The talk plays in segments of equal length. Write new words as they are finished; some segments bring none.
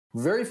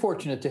Very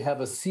fortunate to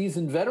have a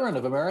seasoned veteran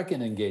of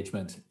American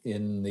engagement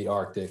in the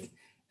Arctic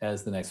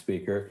as the next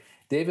speaker.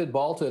 David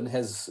Balton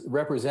has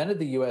represented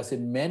the U.S.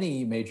 in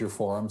many major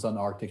forums on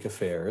Arctic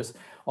affairs,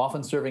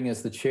 often serving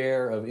as the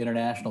chair of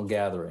international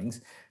gatherings,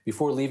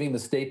 before leaving the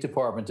State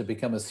Department to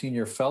become a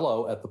senior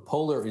fellow at the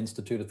Polar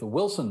Institute at the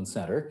Wilson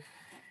Center.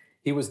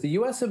 He was the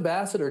U.S.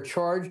 ambassador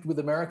charged with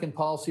American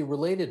policy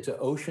related to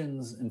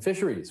oceans and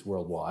fisheries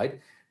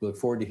worldwide. We look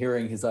forward to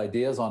hearing his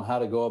ideas on how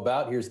to go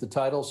about, here's the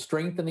title,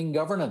 Strengthening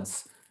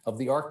Governance of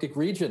the Arctic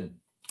Region.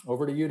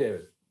 Over to you,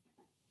 David.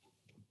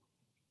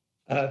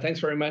 Thanks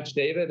very much,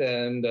 David,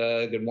 and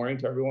good morning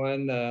to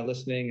everyone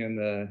listening in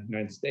the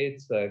United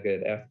States.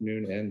 Good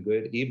afternoon and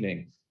good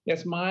evening.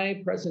 Yes,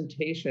 my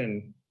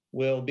presentation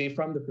will be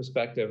from the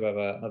perspective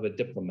of a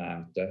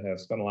diplomat. I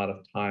have spent a lot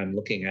of time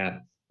looking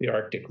at the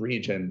Arctic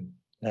region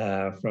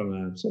from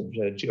a sort of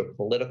a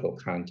geopolitical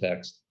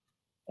context.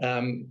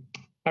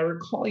 I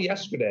recall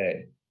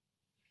yesterday,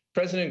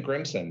 President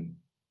Grimson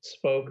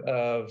spoke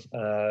of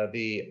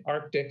the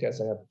Arctic as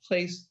a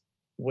place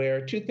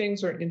where two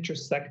things are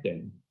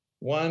intersecting.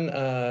 One,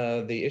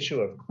 the issue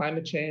of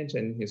climate change,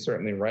 and he's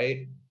certainly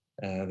right.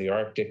 The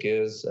Arctic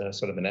is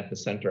sort of an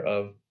epicenter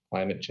of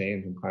climate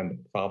change and climate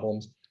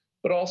problems,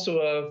 but also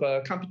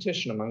of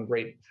competition among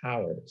great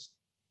powers.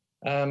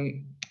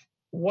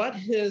 What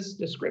his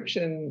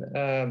description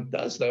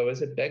does, though,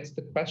 is it begs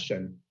the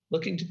question,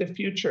 looking to the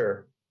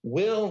future,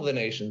 will the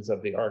nations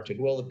of the Arctic,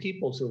 will the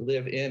peoples who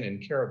live in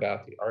and care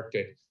about the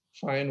Arctic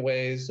find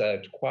ways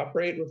to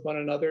cooperate with one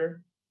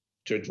another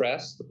to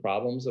address the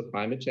problems of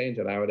climate change,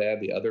 and I would add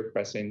the other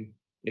pressing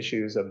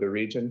issues of the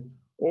region?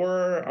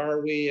 Or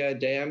are we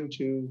damned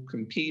to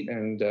compete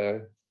and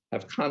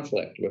have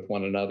conflict with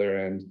one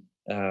another and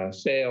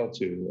fail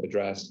to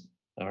address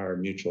our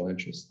mutual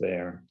interests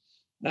there?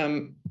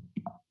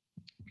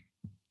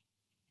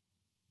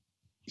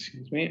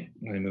 Excuse me,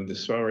 let me move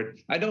this forward.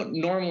 I don't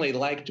normally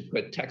like to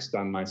put text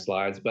on my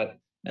slides, but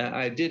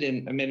I made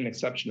an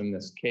exception in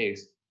this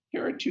case.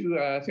 Here are two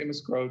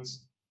famous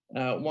quotes.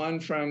 One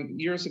from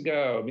years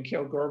ago,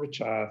 Mikhail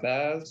Gorbachev,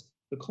 as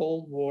the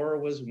Cold War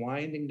was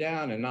winding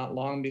down and not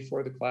long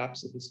before the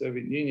collapse of the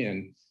Soviet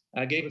Union,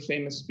 gave a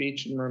famous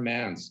speech in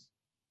Murmansk.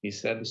 He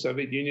said the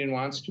Soviet Union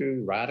wants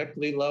to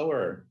radically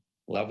lower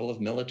level of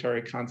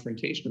military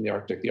confrontation in the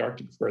Arctic. The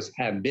Arctic, of course,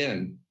 had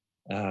been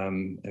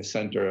a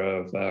center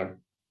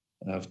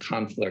of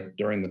conflict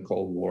during the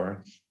Cold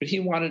War, but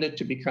he wanted it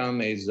to become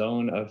a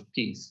zone of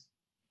peace.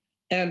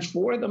 And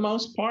for the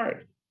most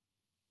part,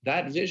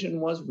 that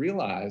vision was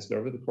realized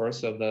over the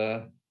course of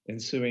the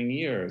ensuing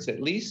years, at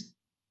least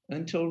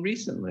until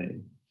recently.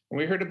 And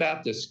we heard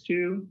about this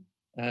too,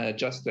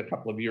 just a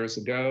couple of years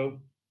ago.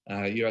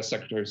 US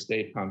Secretary of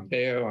State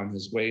Pompeo, on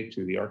his way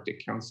to the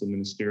Arctic Council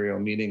ministerial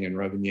meeting in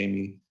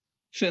Rovaniemi,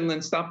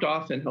 Finland, stopped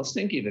off in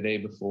Helsinki the day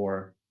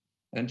before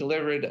and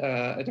delivered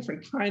a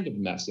different kind of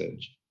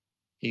message.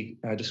 He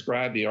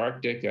described the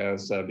Arctic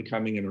as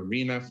becoming an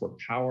arena for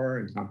power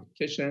and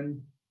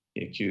competition.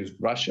 He accused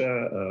Russia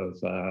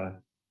of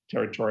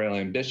territorial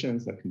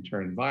ambitions that can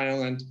turn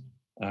violent.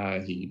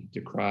 He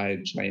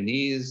decried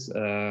Chinese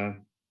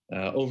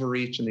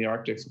overreach in the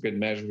Arctic for good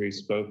measure. He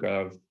spoke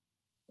of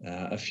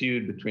a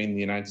feud between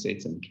the United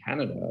States and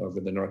Canada over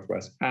the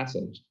Northwest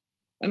Passage.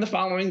 And the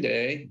following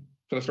day,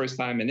 for the first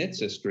time in its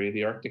history,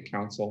 the Arctic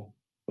Council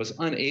was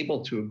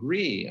unable to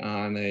agree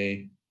on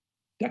a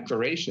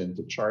declaration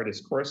to chart its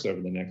course over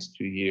the next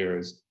 2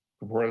 years,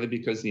 purportedly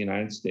because the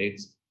United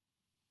States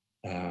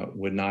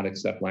would not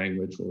accept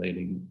language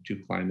relating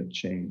to climate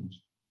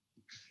change.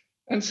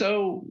 And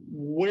so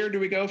where do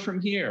we go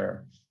from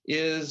here?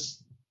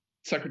 Is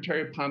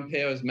Secretary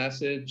Pompeo's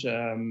message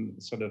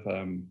sort of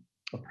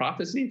a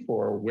prophecy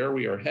for where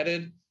we are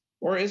headed,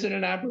 or is it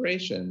an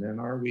aberration? And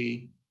are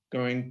we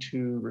going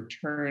to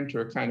return to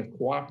a kind of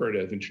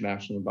cooperative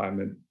international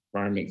environment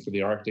for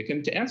the Arctic?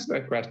 And to answer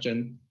that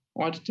question,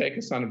 I want to take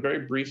us on a very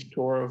brief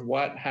tour of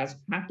what has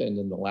happened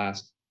in the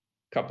last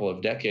couple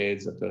of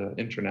decades at the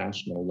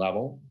international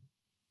level.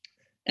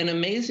 An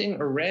amazing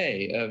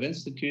array of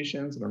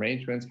institutions and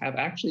arrangements have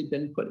actually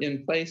been put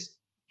in place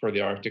for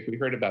the Arctic. We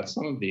heard about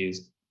some of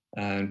these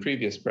in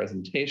previous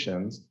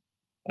presentations.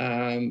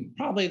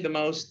 Probably the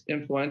most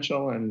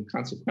influential and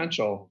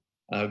consequential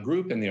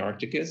group in the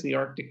Arctic is the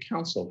Arctic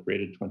Council,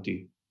 created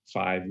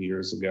 25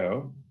 years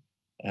ago.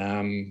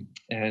 And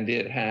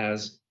it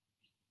has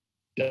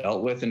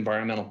dealt with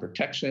environmental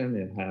protection.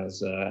 It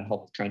has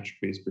helped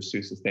countries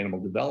pursue sustainable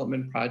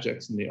development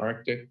projects in the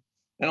Arctic.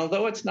 And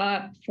although it's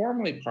not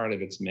formally part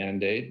of its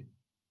mandate,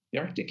 the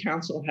Arctic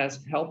Council has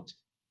helped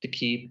to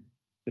keep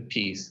the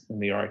peace in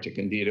the Arctic.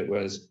 Indeed, it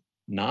was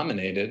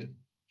nominated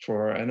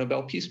for a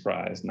Nobel Peace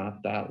Prize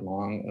not that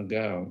long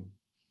ago.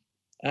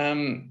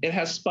 It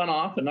has spun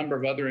off a number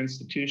of other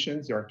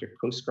institutions, the Arctic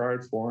Coast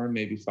Guard Forum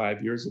maybe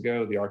 5 years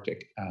ago, the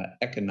Arctic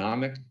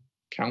Economic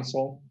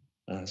Council,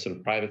 sort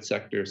of private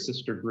sector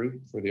sister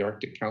group for the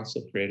Arctic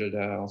Council, created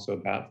also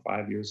about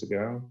 5 years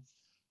ago.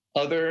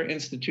 Other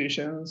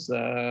institutions,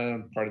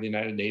 part of the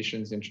United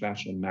Nations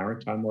International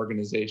Maritime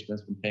Organization,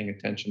 has been paying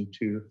attention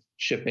to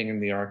shipping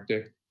in the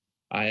Arctic.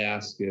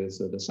 IASC is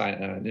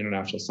an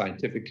international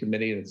scientific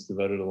committee that's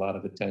devoted a lot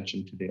of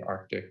attention to the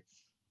Arctic.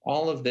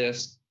 All of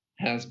this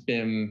has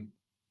been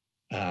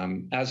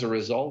as a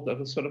result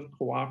of a sort of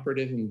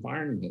cooperative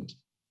environment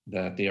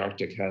that the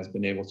Arctic has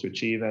been able to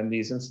achieve. And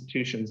these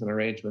institutions and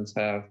arrangements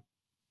have,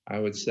 I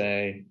would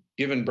say,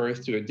 given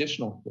birth to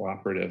additional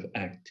cooperative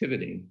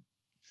activity.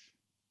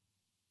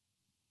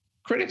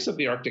 Critics of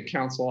the Arctic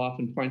Council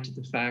often point to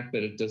the fact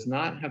that it does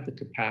not have the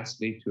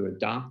capacity to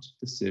adopt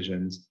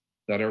decisions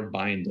that are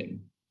binding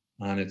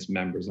on its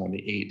members, on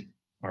the 8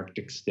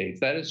 Arctic states.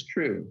 That is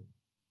true.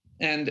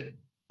 And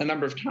a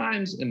number of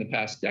times in the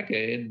past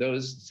decade,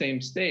 those same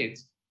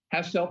states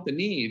have felt the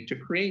need to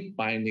create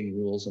binding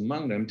rules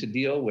among them to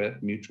deal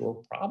with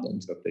mutual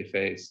problems that they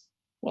face.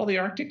 Well, the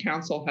Arctic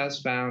Council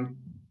has found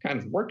kind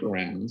of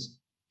workarounds.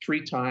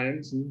 3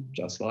 times in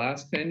just the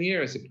last 10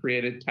 years, it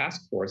created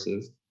task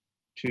forces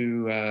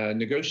to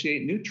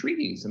negotiate new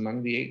treaties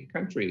among the 8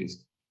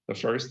 countries. The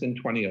first in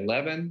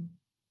 2011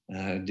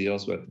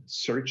 deals with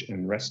search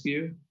and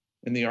rescue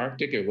in the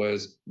Arctic. It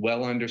was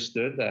well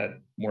understood that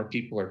more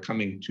people are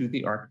coming to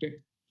the Arctic.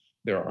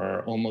 There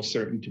are almost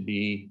certain to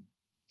be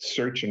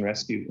search and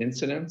rescue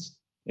incidents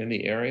in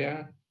the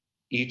area.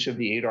 Each of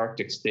the 8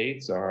 Arctic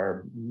states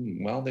are,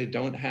 well, they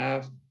don't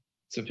have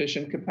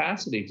sufficient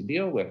capacity to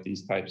deal with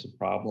these types of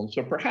problems.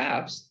 So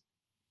perhaps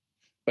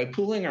by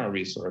pooling our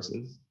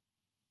resources,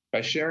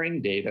 by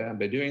sharing data,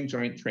 by doing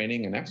joint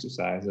training and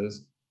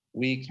exercises,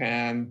 we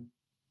can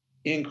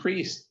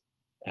increase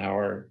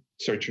our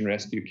search and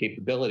rescue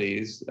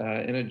capabilities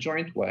in a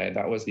joint way.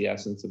 That was the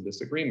essence of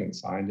this agreement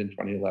signed in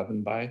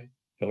 2011 by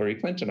Hillary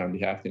Clinton on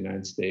behalf of the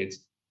United States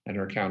and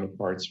her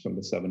counterparts from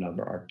the 7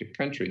 other Arctic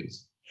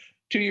countries.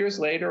 2 years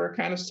later, a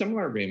kind of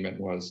similar agreement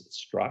was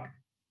struck,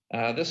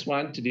 this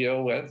one to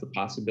deal with the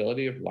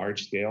possibility of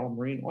large-scale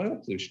marine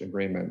oil pollution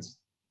agreements.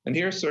 And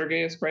here,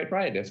 Sergey is quite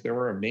right. If there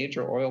were a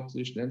major oil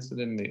pollution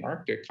incident in the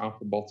Arctic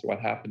comparable to what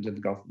happened in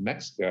the Gulf of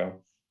Mexico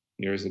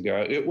years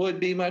ago, it would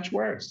be much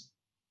worse.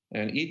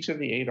 And each of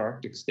the 8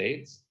 Arctic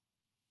states,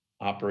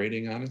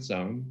 operating on its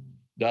own,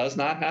 does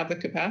not have the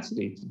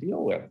capacity to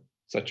deal with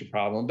such a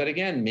problem. But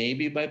again,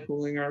 maybe by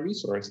pooling our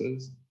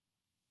resources,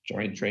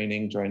 joint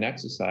training, joint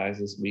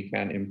exercises, we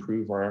can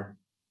improve our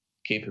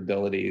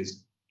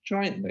capabilities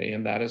jointly.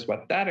 And that is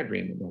what that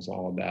agreement was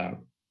all about.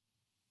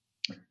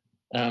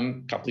 A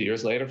couple of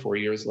years later, 4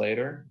 years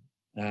later,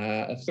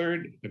 a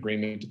third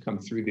agreement to come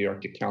through the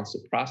Arctic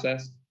Council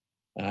process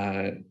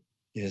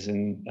is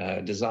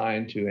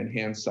designed to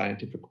enhance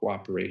scientific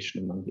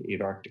cooperation among the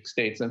 8 Arctic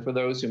states. And for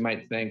those who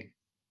might think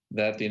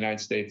that the United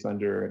States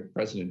under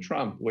President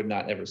Trump would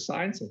not ever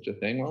sign such a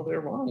thing, well,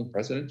 they're wrong.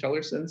 President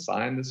Tillerson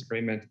signed this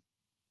agreement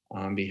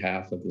on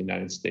behalf of the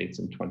United States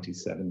in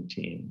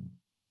 2017.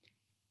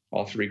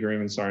 All 3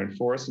 agreements are in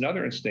force.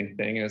 Another interesting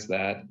thing is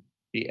that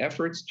the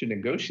efforts to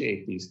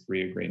negotiate these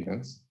 3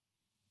 agreements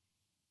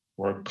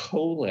were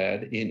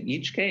co-led in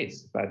each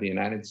case by the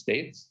United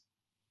States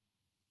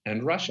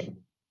and Russia.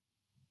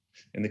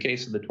 In the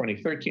case of the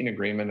 2013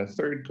 agreement, a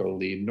third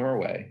co-lead,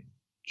 Norway,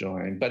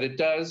 joined. But it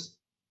does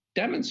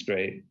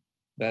demonstrate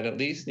that at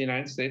least the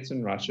United States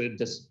and Russia,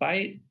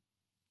 despite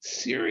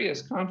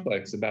serious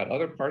conflicts about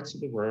other parts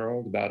of the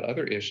world, about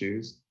other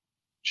issues,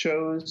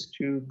 chose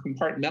to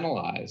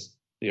compartmentalize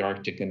the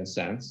Arctic in a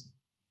sense,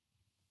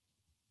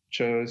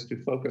 chose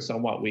to focus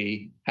on what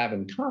we have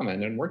in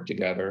common and work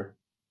together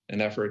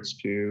in efforts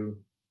to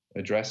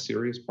address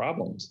serious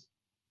problems.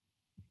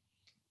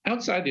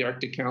 Outside the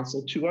Arctic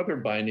Council, 2 other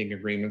binding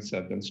agreements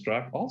have been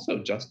struck,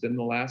 also just in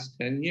the last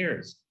 10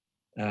 years,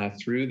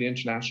 through the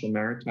International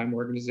Maritime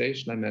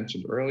Organization I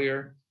mentioned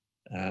earlier,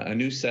 a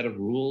new set of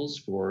rules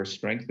for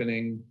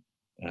strengthening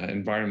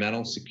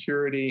environmental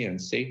security and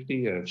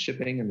safety of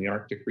shipping in the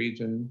Arctic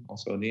region,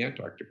 also in the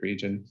Antarctic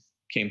region,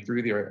 came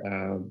through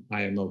the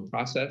IMO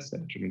process,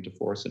 entered into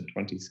force in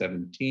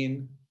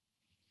 2017.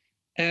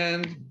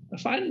 And a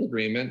final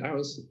agreement, I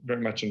was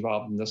very much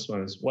involved in this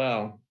one as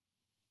well.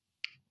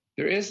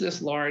 There is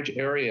this large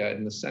area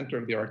in the center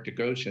of the Arctic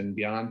Ocean,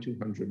 beyond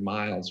 200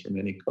 miles from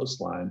any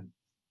coastline,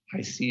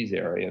 high seas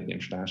area, the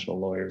international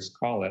lawyers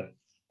call it.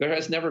 There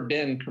has never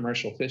been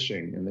commercial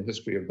fishing in the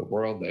history of the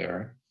world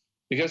there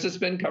because it's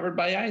been covered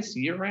by ice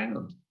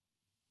year-round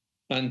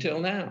until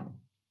now.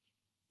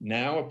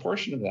 Now a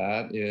portion of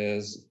that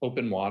is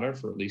open water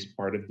for at least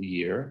part of the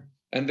year.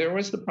 And there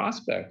was the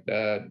prospect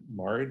that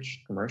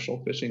large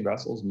commercial fishing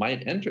vessels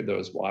might enter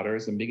those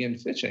waters and begin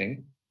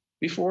fishing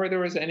before there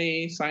was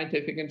any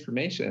scientific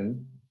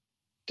information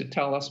to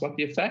tell us what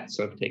the effects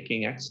of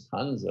taking X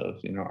tons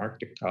of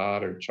Arctic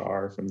cod or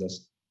char from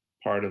this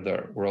part of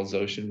the world's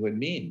ocean would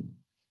mean.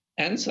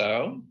 And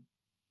so,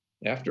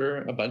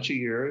 after a bunch of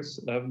years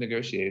of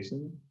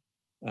negotiation,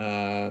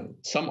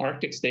 some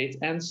Arctic states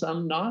and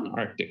some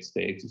non-Arctic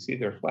states, you see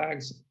their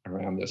flags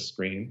around this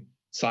screen,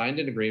 signed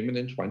an agreement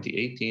in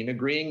 2018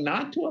 agreeing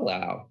not to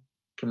allow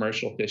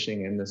commercial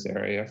fishing in this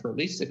area for at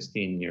least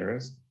 16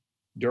 years,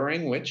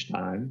 during which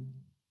time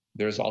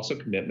there's also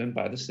commitment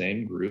by the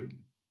same group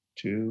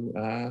to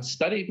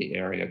study the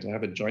area, to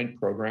have a joint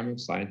program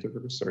of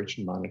scientific research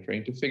and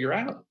monitoring to figure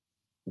out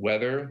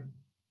whether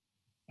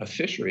a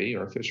fishery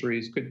or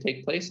fisheries could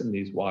take place in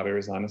these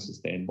waters on a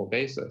sustainable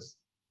basis.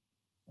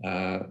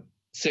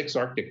 6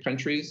 Arctic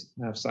countries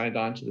have signed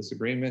on to this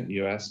agreement: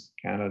 US,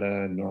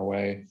 Canada,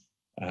 Norway,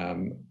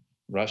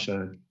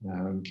 Russia,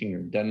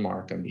 Kingdom of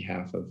Denmark on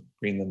behalf of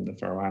Greenland, the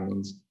Faroe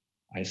Islands,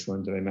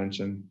 Iceland, did I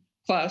mention?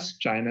 Plus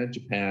China,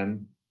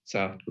 Japan,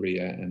 South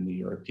Korea, and the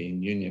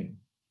European Union.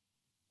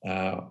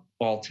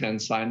 All 10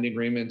 signed the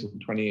agreement in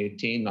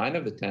 2018. 9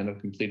 of the 10 have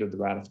completed the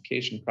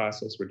ratification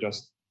process. We're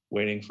just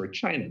waiting for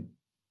China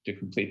to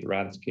complete the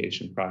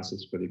ratification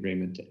process for the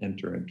agreement to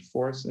enter into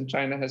force. And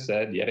China has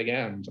said, yet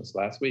again, just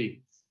last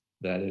week,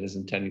 that it is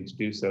intending to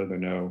do so. There are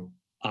no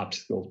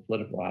obstacles,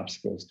 political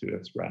obstacles to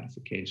its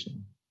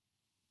ratification.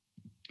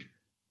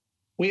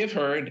 We have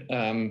heard,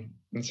 and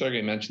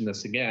Sergei mentioned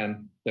this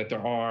again, that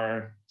there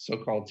are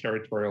so-called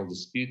territorial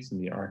disputes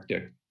in the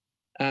Arctic.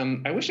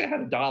 I wish I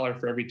had $1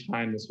 for every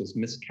time this was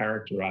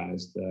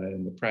mischaracterized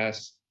in the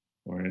press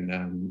or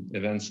in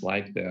events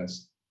like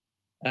this.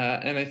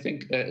 And I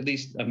think at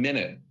least a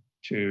minute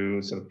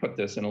to sort of put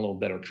this in a little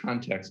better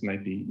context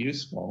might be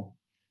useful.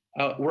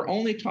 We're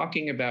only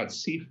talking about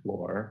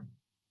seafloor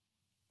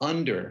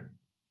under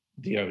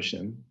the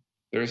ocean.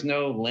 There's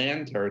no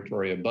land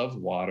territory above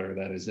water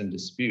that is in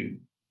dispute,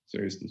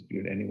 serious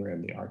dispute anywhere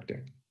in the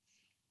Arctic.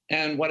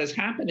 And what is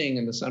happening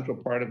in the central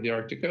part of the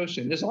Arctic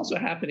Ocean is also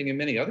happening in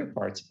many other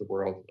parts of the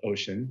world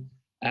ocean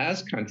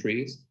as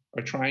countries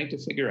are trying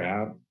to figure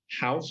out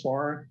how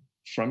far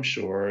from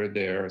shore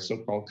their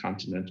so-called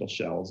continental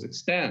shelves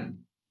extend.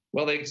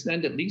 Well, they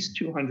extend at least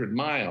 200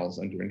 miles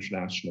under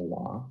international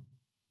law.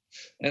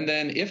 And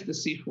then if the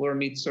seafloor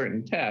meets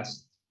certain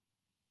tests,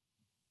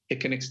 it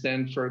can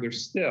extend further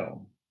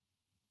still.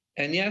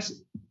 And yes,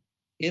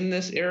 in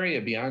this area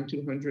beyond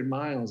 200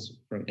 miles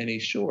from any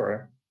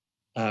shore,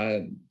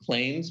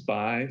 claims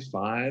by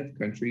 5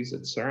 countries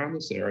that surround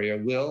this area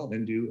will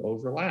and do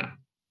overlap.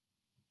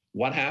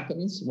 What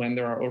happens when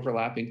there are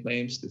overlapping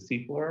claims to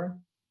seafloor?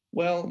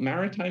 Well,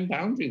 maritime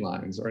boundary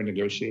lines are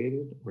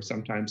negotiated or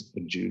sometimes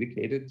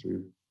adjudicated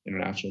through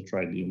international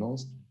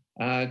tribunals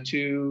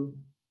to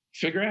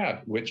figure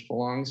out which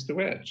belongs to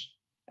which.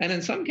 And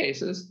in some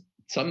cases,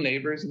 some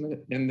neighbors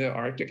in the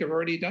Arctic have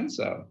already done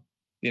so.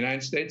 The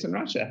United States and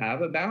Russia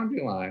have a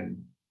boundary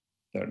line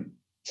that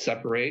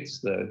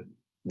separates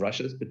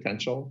Russia's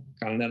potential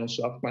continental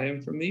shelf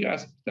claim from the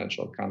US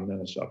potential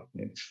continental shelf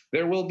claim.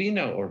 There will be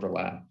no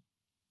overlap.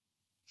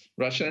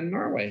 Russia and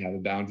Norway have a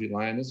boundary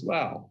line as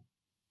well.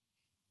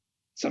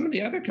 Some of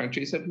the other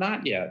countries have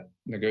not yet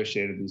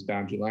negotiated these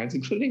boundary lines,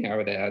 including, I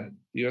would add,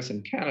 the US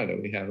and Canada.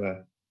 We have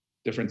a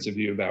difference of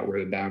view about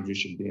where the boundary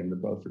should be in the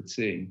Beaufort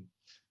Sea.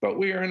 But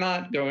we are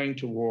not going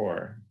to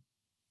war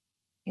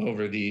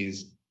over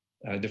these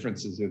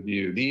differences of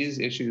view. These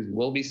issues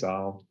will be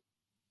solved.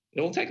 It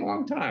will take a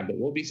long time, but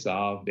will be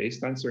solved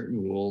based on certain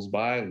rules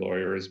by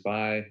lawyers,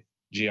 by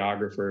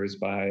geographers,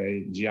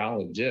 by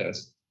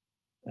geologists,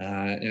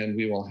 and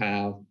we will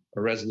have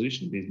a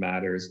resolution of these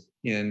matters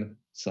in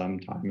some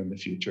time in the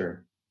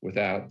future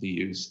without the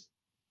use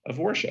of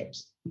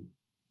warships.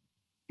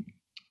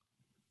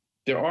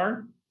 There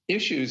are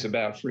issues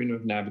about freedom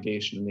of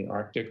navigation in the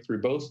Arctic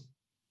through both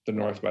the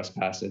Northwest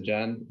Passage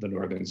and the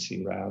Northern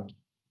Sea Route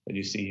that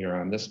you see here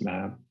on this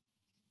map.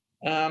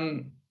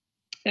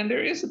 And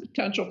there is a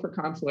potential for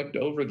conflict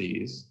over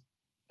these.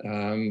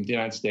 The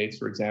United States,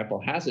 for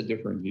example, has a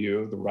different view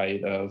of the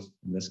right of,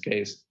 in this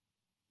case,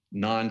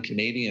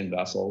 non-Canadian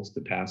vessels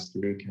to pass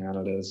through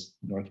Canada's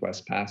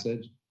Northwest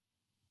Passage.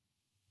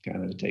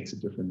 Canada takes a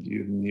different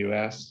view than the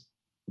US.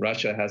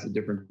 Russia has a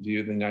different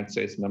view than the United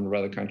States and a number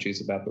of other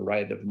countries about the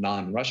right of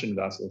non-Russian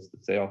vessels to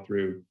sail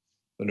through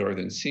the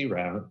Northern Sea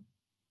Route.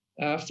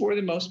 For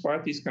the most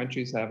part, these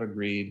countries have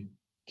agreed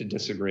to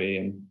disagree,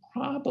 and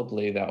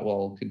probably that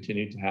will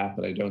continue to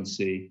happen. I don't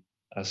see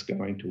us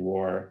going to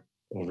war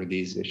over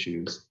these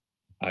issues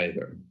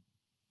either.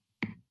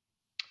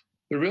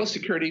 The real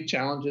security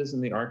challenges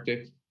in the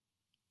Arctic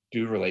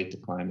do relate to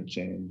climate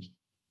change.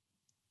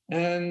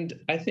 And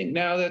I think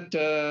now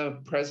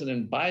that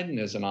President Biden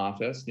is in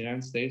office, the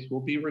United States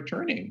will be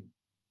returning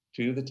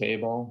to the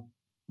table.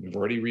 We've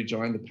already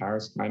rejoined the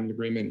Paris Climate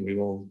Agreement. We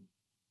will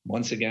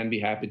once again be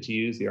happy to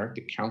use the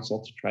Arctic Council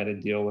to try to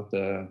deal with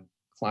the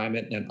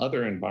climate and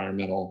other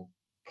environmental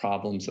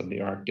problems of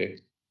the Arctic.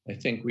 I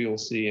think we will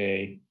see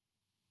a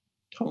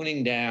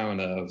toning down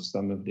of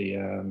some of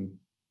the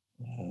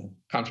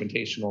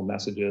confrontational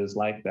messages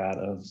like that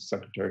of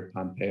Secretary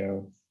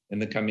Pompeo in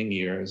the coming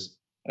years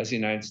as the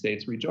United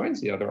States rejoins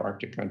the other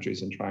Arctic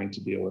countries in trying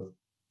to deal with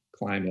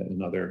climate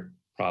and other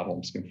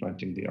problems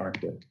confronting the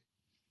Arctic.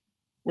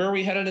 Where are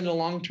we headed in the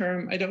long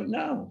term? I don't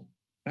know.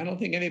 I don't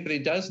think anybody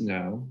does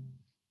know,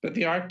 but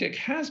the Arctic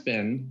has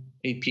been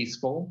a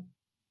peaceful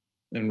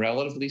and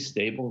relatively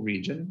stable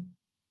region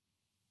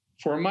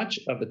for much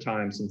of the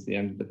time since the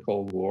end of the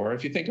Cold War.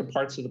 If you think of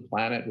parts of the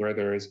planet where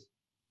there is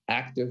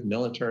active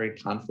military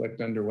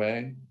conflict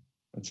underway,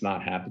 that's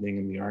not happening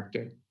in the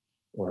Arctic,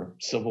 or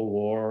civil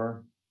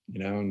war,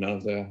 none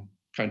of the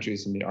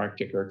countries in the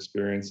Arctic are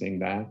experiencing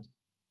that.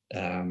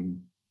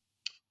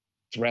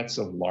 threats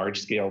of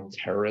large-scale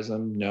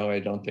terrorism. No, I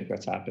don't think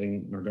that's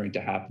happening or going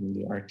to happen in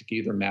the Arctic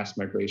either. Mass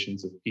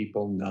migrations of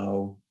people,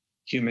 no.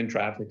 Human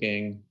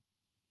trafficking,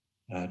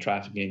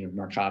 trafficking of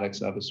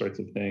narcotics, other sorts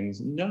of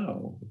things,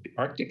 no. The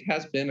Arctic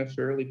has been a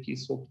fairly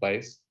peaceful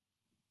place,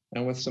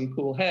 and with some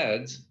cool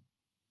heads,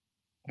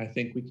 I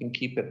think we can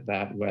keep it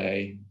that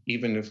way,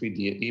 even as we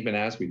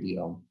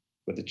deal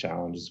with the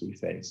challenges we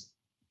face.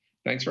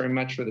 Thanks very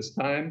much for this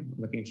time.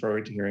 I'm looking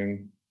forward to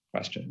hearing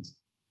questions.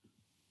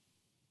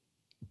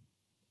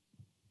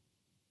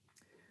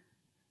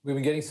 We've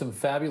been getting some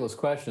fabulous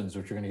questions,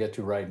 which we're going to get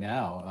to right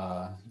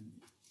now.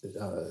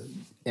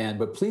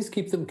 But please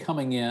keep them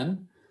coming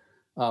in.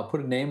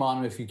 Put a name on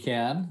them if you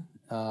can,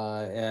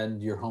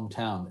 and your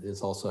hometown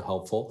is also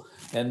helpful.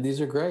 And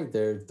these are great.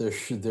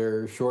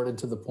 They're short and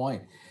to the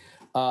point.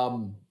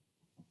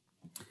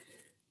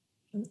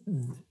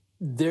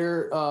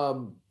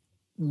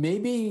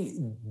 Maybe,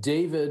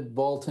 David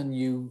Balton,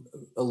 you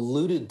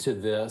alluded to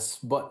this,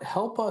 but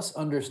help us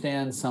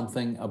understand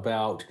something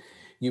about,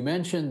 you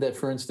mentioned that,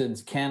 for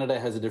instance, Canada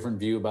has a different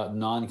view about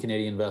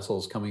non-Canadian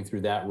vessels coming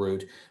through that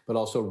route, but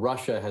also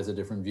Russia has a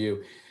different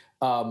view.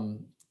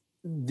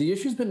 The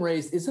issue's been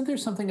raised, isn't there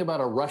something about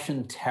a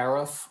Russian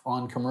tariff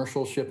on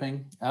commercial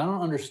shipping? I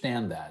don't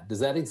understand that. Does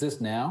that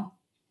exist now?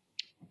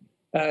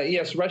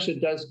 Yes, Russia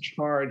does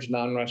charge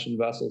non-Russian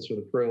vessels for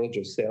the privilege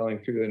of sailing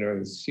through the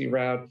Northern Sea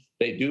route.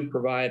 They do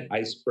provide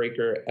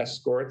icebreaker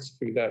escorts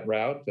through that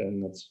route,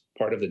 and that's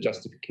part of the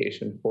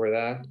justification for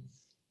that.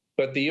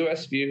 But the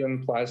U.S. view,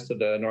 and applies to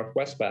the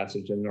Northwest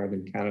Passage in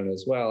northern Canada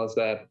as well, is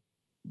that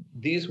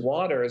these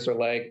waters are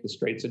like the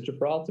Straits of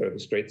Gibraltar, the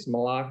Straits of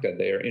Malacca.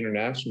 They are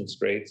international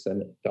straits,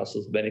 and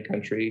vessels of any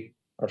country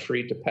are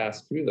free to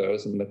pass through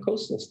those. And the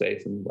coastal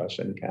states in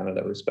Russia and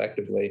Canada,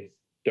 respectively,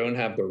 don't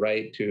have the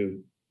right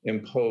to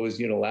impose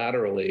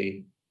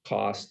unilaterally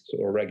costs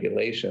or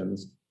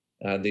regulations.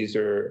 These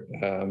are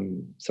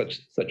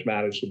such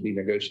matters should be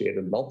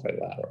negotiated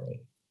multilaterally.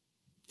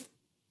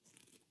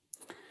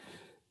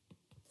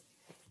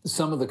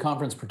 Some of the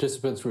conference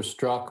participants were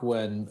struck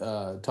when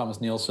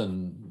Thomas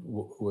Nielsen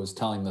was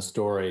telling the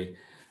story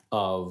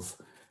of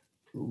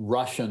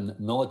Russian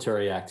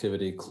military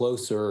activity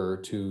closer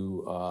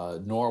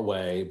to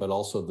Norway, but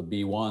also the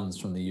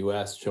B-1s from the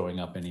U.S. showing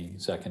up any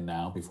second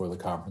now before the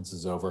conference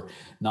is over,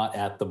 not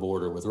at the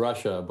border with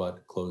Russia,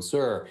 but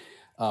closer.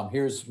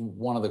 Here's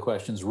one of the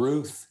questions.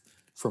 Ruth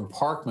from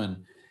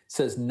Parkman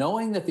says,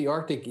 knowing that the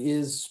Arctic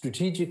is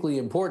strategically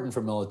important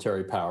for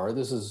military power,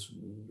 this is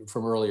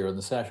from earlier in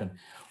the session,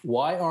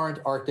 why aren't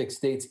Arctic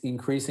states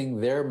increasing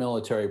their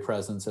military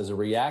presence as a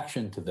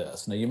reaction to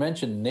this? Now, you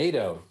mentioned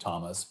NATO,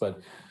 Thomas,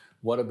 but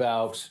what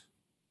about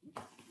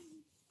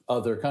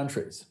other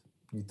countries?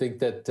 You think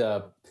that,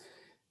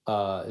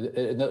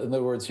 in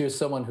other words, here's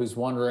someone who's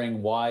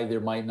wondering why there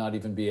might not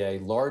even be a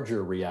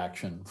larger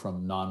reaction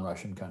from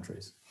non-Russian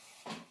countries.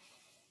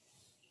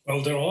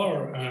 Well, there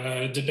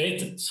are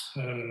debates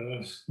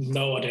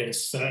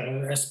nowadays,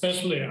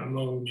 especially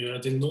among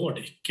the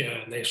Nordic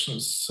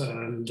nations,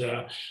 and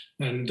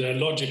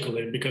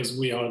logically, because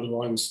we are the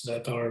ones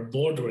that are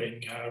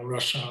bordering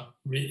Russia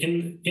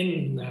in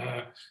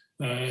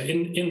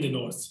the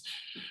north.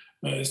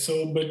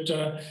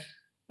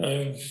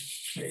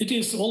 It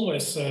is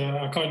always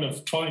a kind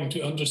of trying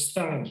to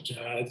understand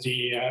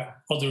the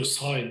other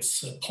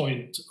side's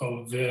point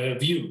of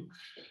view,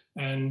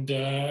 and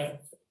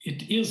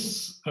it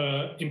is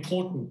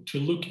important to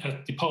look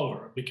at the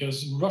power,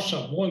 because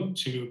Russia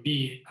wants to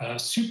be a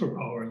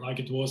superpower like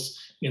it was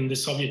in the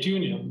Soviet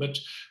Union. But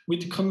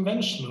with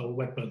conventional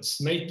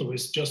weapons, NATO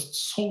is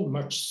just so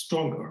much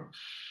stronger.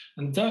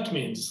 And that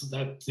means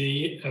that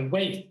the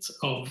weight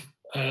of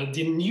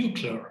the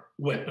nuclear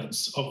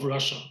weapons of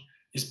Russia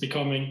is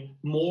becoming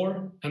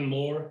more and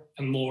more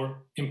and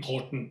more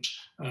important.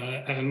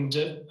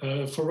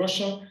 For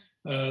Russia,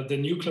 the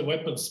nuclear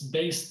weapons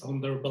based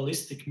on their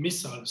ballistic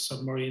missile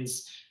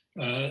submarines,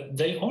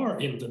 they are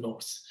in the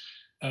north.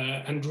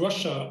 And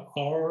Russia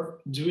are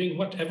doing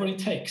whatever it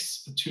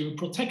takes to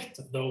protect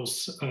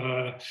those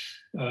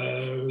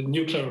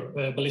nuclear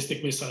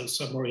ballistic missile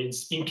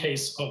submarines in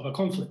case of a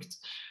conflict.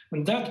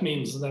 And that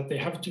means that they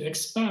have to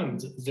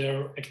expand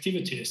their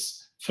activities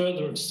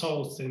further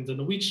south in the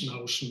Norwegian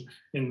Ocean,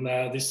 in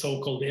the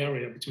so-called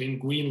area between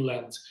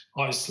Greenland,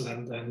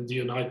 Iceland, and the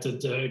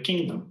United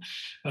Kingdom.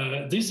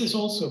 This is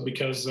also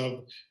because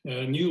of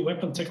new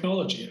weapon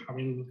technology. I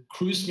mean,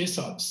 cruise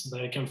missiles,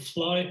 they can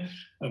fly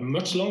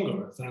much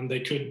longer than they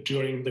could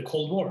during the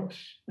Cold War,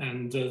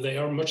 and they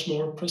are much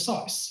more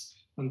precise.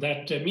 And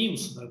that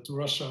means that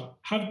Russia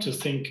have to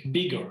think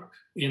bigger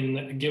in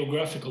a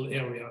geographical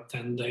area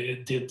than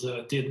they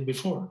did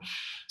before.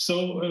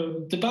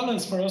 So the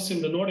balance for us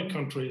in the Nordic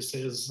countries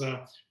is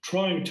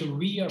trying to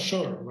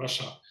reassure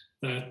Russia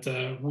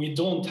that we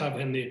don't have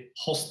any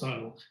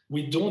hostile,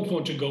 we don't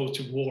want to go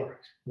to war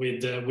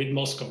with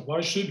Moscow.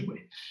 Why should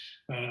we?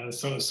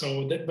 But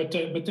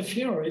the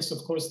fear is,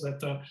 of course,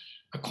 that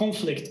a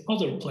conflict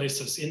other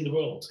places in the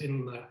world,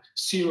 in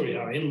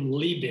Syria, in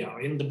Libya,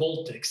 in the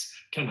Baltics,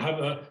 can have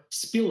a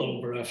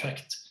spillover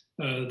effect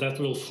that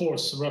will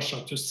force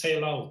Russia to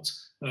sail out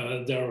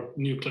their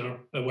nuclear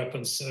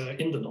weapons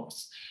in the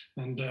north.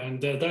 And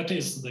that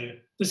is the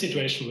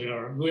situation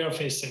we are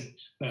facing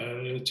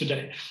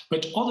today.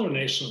 But other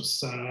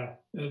nations,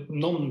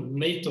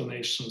 non-NATO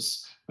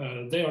nations,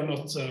 they are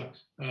not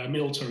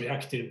military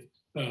active,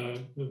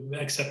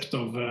 except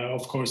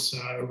of course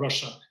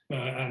Russia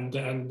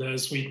and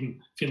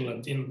Sweden,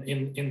 Finland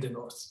in the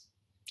north.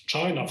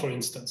 China, for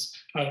instance,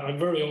 I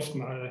very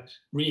often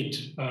read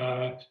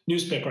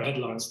newspaper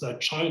headlines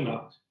that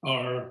China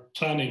are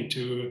planning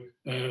to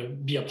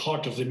be a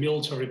part of the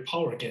military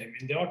power game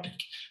in the Arctic.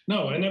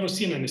 No, I've never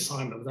seen any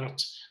sign of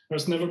that.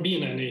 There's never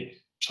been any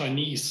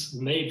Chinese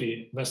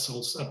Navy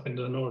vessels up in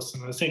the north.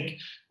 And I think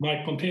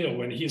Mike Pompeo,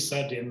 when he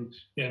said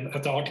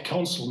at the Arctic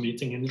Council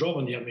meeting in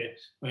Rovaniemi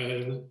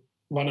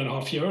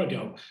 1.5 years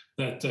ago,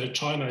 that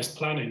China is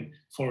planning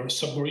for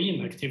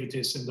submarine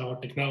activities in the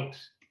Arctic. Now,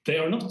 they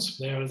are not.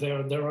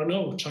 There are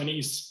no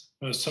Chinese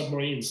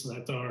submarines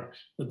that are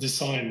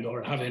designed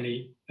or have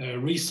any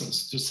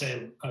reasons to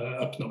sail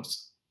up north.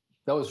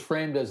 That was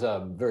framed as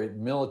a very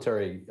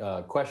military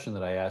question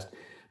that I asked,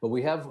 but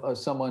we have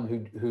someone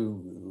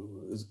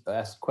who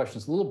asked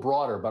questions a little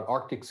broader about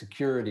Arctic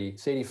security.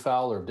 Sadie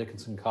Fowler of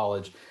Dickinson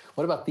College.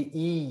 What about the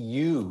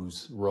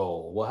EU's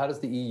role? Well, how does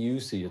the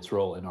EU see its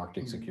role in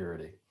Arctic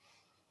security?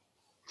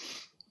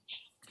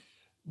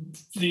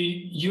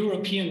 The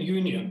European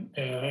Union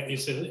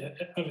is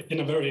in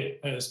a very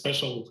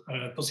special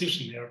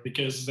position here,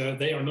 because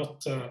they are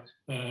not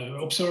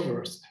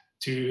observers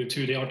to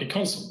the Arctic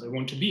Council. They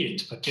want to be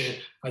it, but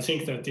I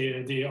think that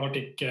the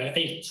Arctic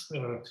 8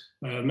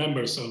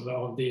 members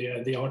of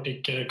the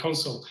Arctic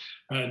Council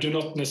do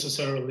not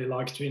necessarily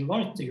like to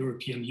invite the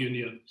European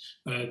Union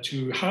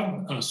to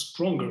have a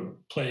stronger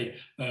play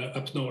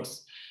up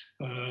north.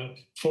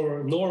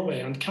 For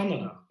Norway and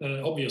Canada,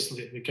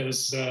 obviously,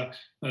 because the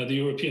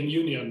European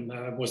Union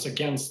was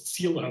against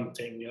seal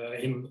hunting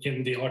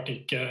in the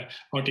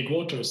Arctic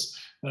waters,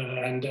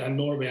 and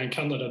Norway and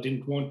Canada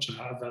didn't want to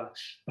have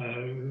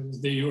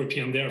the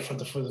European there for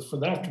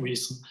that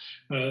reason.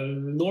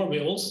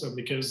 Norway also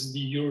because the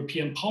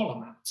European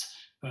Parliament,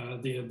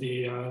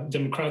 the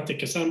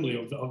Democratic Assembly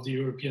of the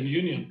European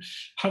Union,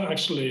 have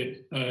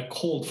actually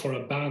called for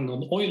a ban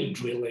on oil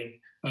drilling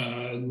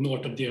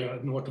north of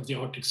the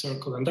Arctic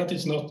Circle, and that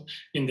is not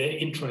in the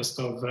interest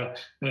of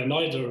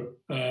neither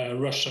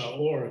Russia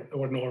or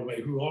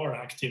Norway, who are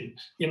active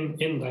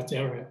in that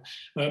area.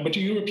 But the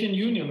European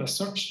Union, as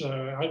such,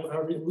 I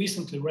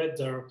recently read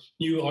their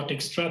new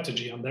Arctic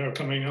strategy, and they're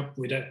coming up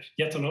with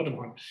yet another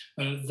one.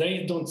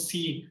 They don't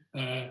see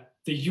the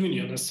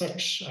Union as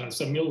such as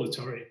a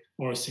military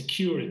or a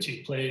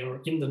security player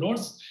in the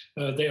north.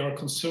 They are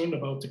concerned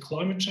about the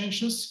climate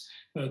changes.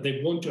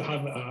 They want to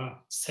have a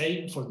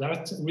say for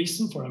that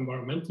reason, for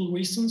environmental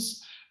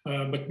reasons,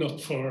 but not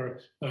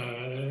for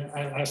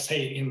a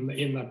say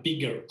in a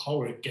bigger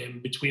power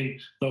game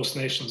between those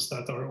nations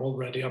that are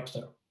already up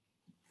there.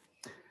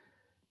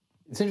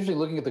 It's interesting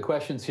looking at the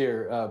questions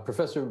here.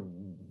 Professor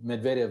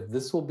Medvedev,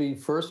 this will be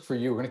first for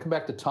you. We're going to come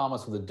back to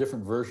Thomas with a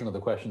different version of the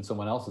question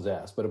someone else has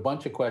asked, but a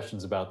bunch of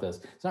questions about this.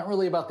 It's not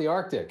really about the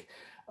Arctic.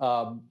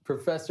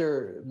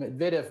 Professor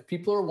Medvedev,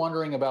 people are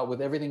wondering about,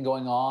 with everything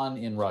going on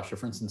in Russia,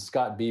 for instance,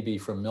 Scott Beebe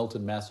from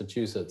Milton,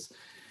 Massachusetts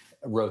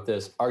wrote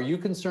this. Are you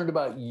concerned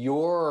about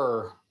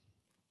your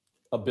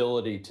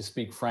ability to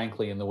speak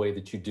frankly in the way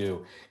that you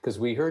do? Because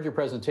we heard your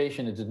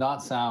presentation, it did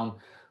not sound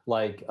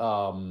like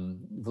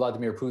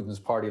Vladimir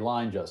Putin's party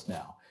line just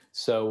now.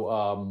 So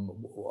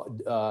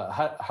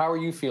how are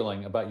you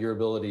feeling about your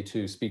ability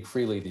to speak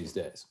freely these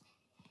days?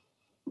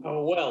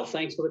 Oh, well,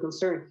 thanks for the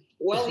concern.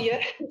 Well,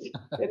 yeah,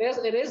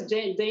 it is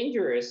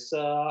dangerous,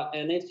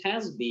 and it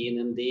has been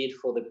indeed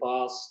for the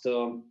past,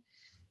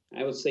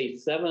 I would say,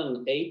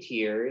 7-8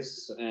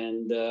 years.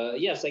 And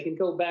yes, I can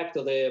go back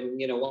to the,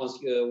 once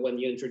when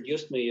you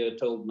introduced me, you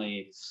told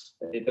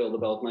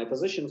about my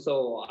position.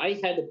 So I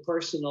had a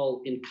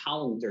personal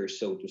encounter,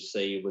 so to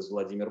say, with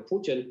Vladimir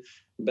Putin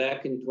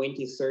back in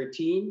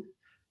 2013.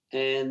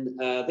 And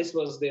this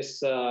was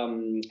this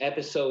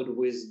episode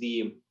with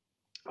the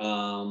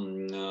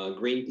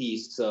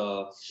Greenpeace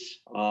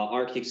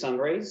Arctic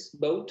Sunrise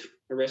boat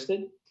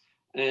arrested.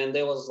 And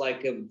there was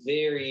like a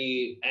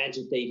very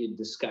agitated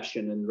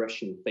discussion in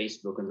Russian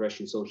Facebook and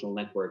Russian social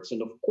networks.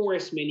 And of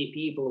course, many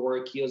people were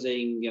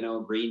accusing,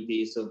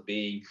 Greenpeace of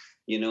being,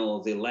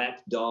 the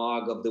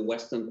lapdog of the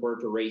Western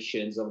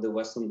corporations, of the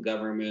Western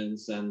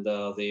governments, and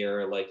they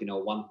are like,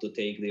 want to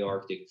take the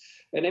Arctic.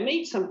 And I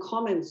made some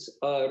comments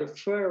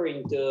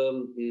referring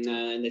to,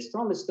 and I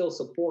strongly still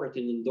support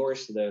and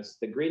endorse this,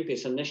 the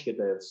Greenpeace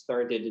initiative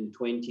started in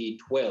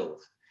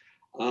 2012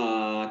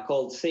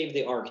 called Save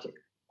the Arctic.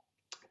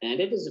 And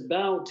it is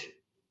about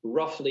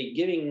roughly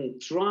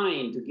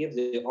trying to give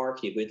the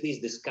Arctic, or at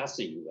least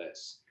discussing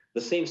this,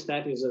 the same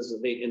status as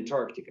the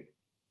Antarctica.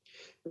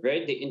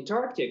 Right? The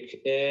Antarctic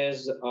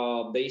is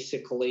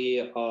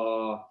basically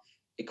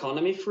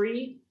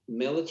economy-free,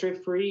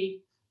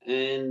 military-free,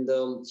 and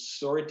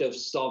sort of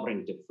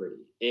sovereignty-free.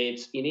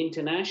 It's an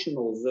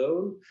international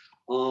zone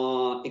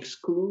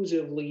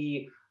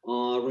exclusively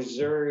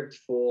reserved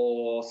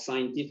for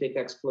scientific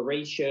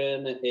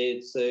exploration.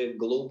 It's a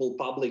global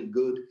public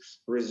good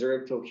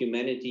reserved for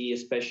humanity,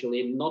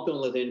 especially not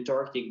only the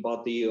Antarctic,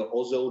 but the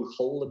ozone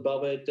hole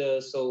above it.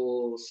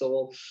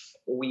 So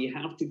we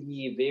have to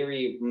be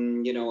very,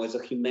 as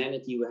a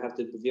humanity, we have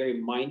to be very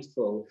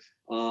mindful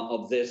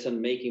of this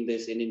and making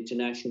this an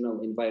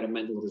international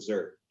environmental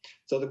reserve.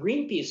 So the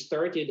Greenpeace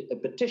started a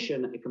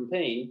petition, a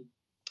campaign,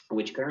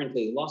 which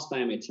currently, last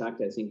time I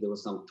checked, I think there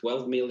was some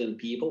 12 million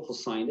people who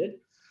signed it.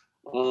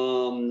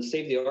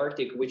 Save the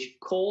Arctic, which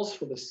calls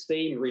for the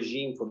same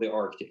regime for the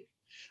Arctic,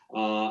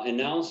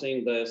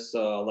 announcing this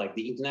like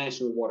the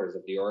international waters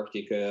of the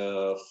Arctic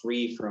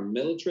free from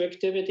military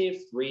activity,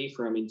 free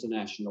from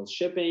international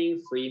shipping,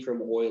 free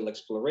from oil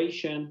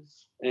exploration,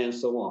 and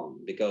so on,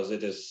 because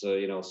it is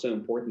so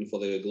important for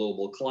the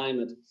global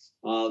climate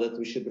that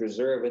we should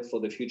reserve it for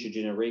the future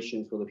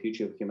generations, for the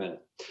future of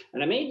humanity.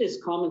 And I made these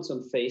comments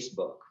on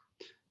Facebook.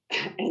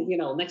 And,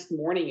 next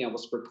morning I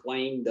was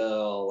proclaimed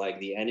like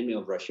the enemy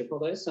of Russia for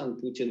this, and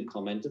Putin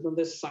commented on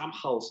this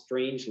somehow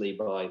strangely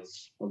by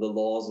the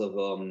laws of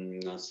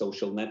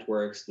social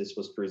networks. This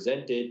was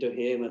presented to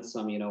him at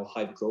some,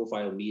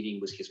 high-profile meeting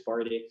with his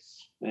party,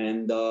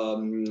 and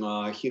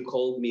he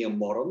called me a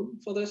moron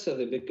for this,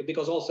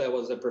 because also I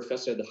was a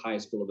professor at the High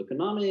School of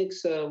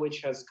Economics,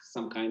 which has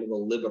some kind of a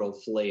liberal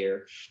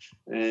flair,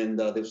 and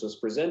this was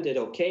presented.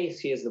 Okay,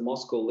 here's the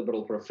Moscow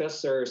liberal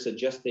professor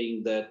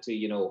suggesting that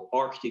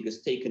Arctic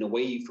is taken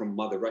away from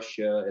Mother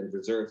Russia and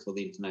reserved for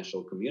the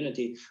international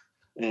community,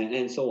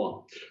 and so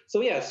on.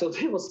 So so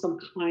there was some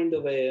kind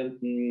of a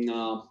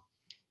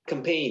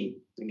campaign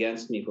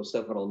against me for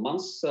several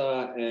months,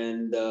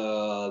 and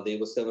there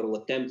were several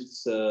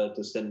attempts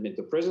to send me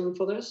to prison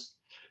for this.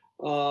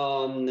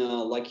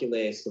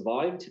 Luckily, I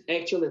survived.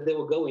 Actually, they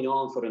were going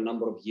on for a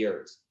number of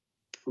years.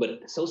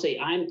 But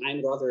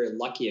I'm rather a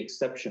lucky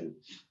exception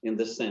in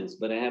this sense.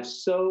 But I have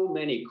so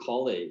many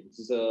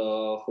colleagues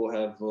who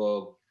have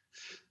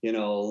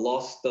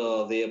lost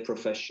their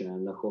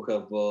profession, who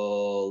have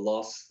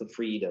lost the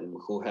freedom,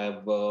 who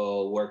have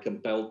were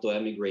compelled to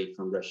emigrate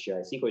from Russia.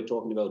 I think we're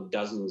talking about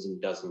dozens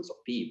and dozens of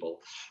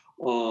people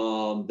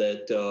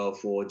that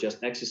for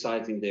just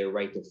exercising their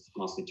right of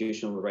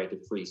constitutional right of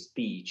free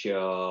speech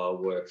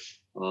were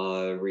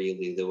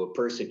they were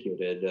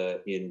persecuted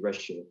in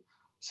Russia.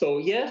 So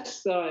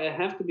yes, I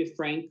have to be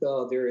frank,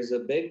 there is a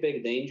big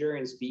danger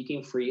in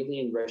speaking freely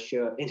in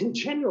Russia, and in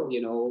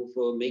general,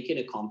 for making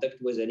a contact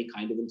with any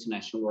kind of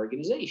international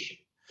organization,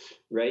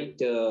 right?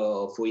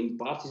 For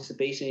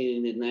participation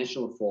in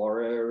international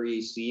fora,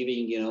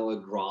 receiving, a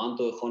grant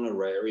or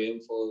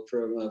honorarium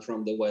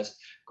from the West,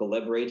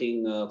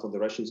 collaborating for the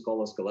Russian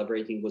scholars,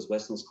 collaborating with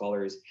Western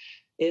scholars.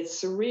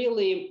 It's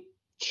really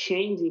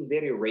changing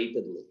very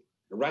rapidly.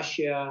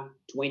 Russia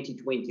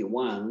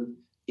 2021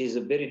 is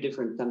a very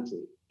different country,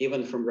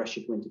 even from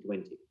Russia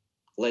 2020,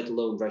 let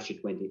alone Russia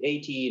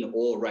 2018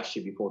 or Russia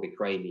before the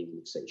Crimean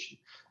annexation,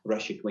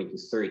 Russia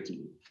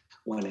 2013,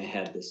 when I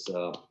had this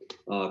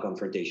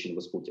confrontation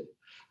with Putin.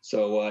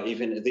 So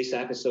even this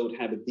episode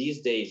happened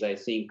these days, I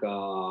think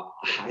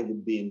I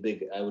would be in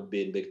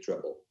big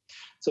trouble.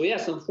 So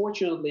yes,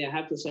 unfortunately, I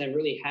have to say I'm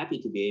really happy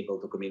to be able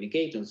to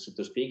communicate and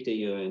to speak to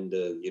you. And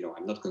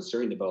I'm not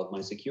concerned about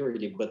my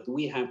security, but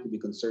we have to be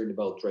concerned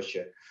about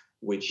Russia,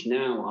 which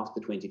now, after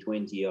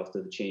 2020,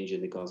 after the change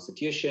in the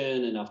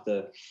constitution, and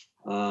after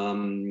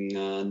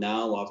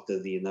now after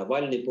the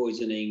Navalny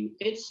poisoning,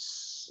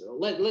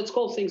 let's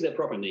call things their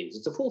proper names.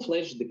 It's a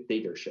full-fledged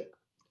dictatorship.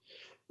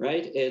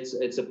 Right?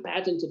 It's a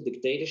patented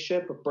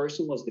dictatorship, a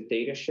personless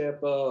dictatorship.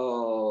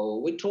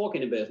 We're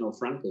talking about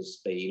Franco's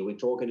Spain. We're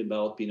talking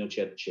about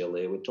Pinochet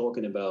Chile. We're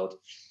talking about,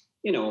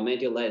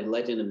 maybe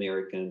Latin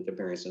American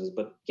comparisons.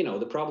 But,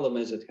 the problem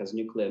is it has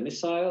nuclear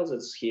missiles.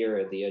 It's here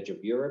at the edge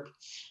of Europe.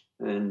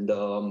 And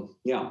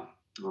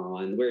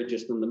and we're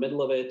just in the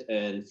middle of it.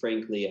 And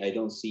frankly, I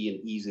don't see an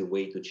easy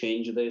way to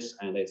change this.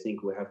 And I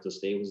think we have to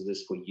stay with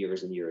this for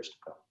years and years to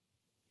come.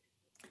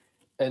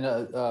 And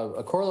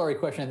a corollary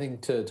question, I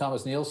think, to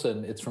Thomas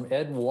Nielsen, it's from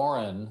Ed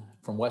Warren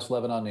from West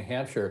Lebanon, New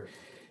Hampshire.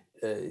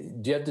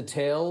 Do you have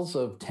details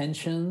of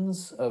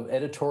tensions of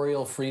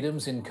editorial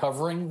freedoms in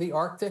covering the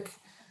Arctic?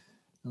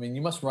 I mean,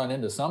 you must run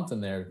into something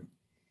there,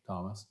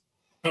 Thomas.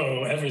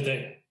 Oh, every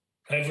day.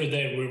 Every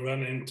day we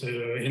run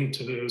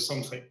into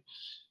something.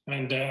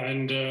 And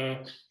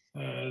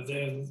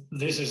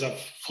this is a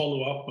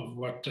follow-up of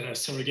what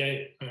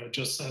Sergei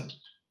just said.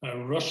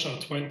 Russia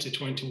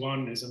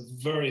 2021 is a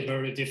very,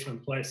 very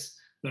different place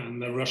than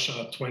the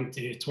Russia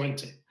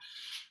 2020.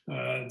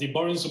 The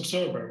Barents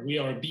Observer, we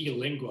are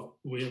bilingual.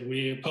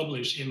 We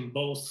publish in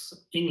both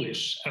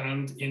English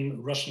and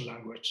in Russian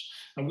language.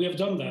 And we have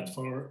done that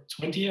for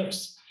 20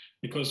 years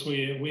because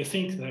we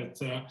think that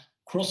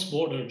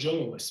cross-border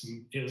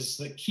journalism is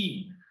the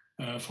key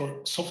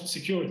for soft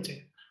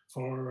security,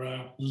 for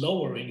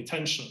lowering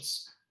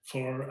tensions,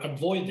 for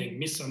avoiding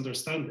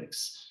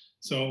misunderstandings.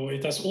 So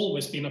it has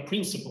always been a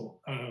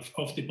principle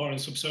of the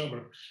Barents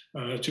Observer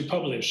to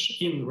publish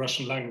in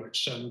Russian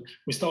language. And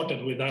we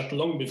started with that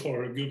long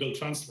before Google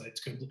Translate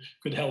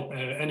could help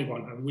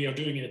anyone, and we are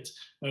doing it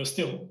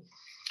still.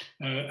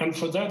 And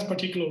for that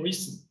particular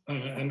reason,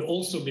 and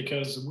also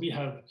because we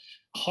have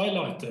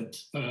highlighted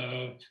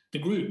the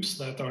groups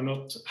that are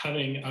not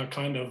having a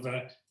kind of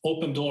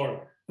open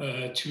door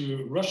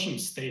to Russian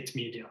state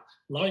media,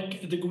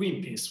 like the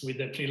Greenpeace with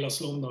the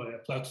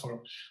Prilaslovnoye platform,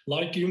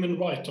 like human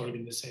rights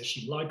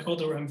organizations, like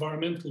other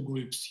environmental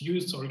groups,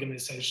 youth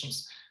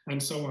organizations,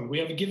 and so on. We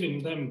have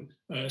given them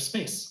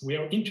space. We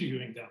are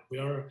interviewing them. We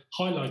are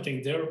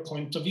highlighting their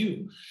point of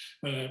view,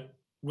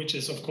 which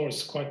is, of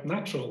course, quite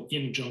natural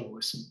in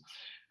journalism.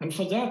 And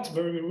for that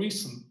very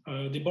reason,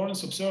 the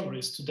Barents Observer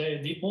is today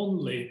the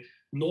only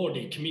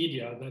Nordic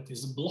media that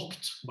is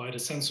blocked by the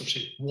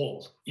censorship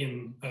wall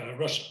in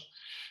Russia.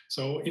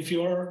 So if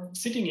you are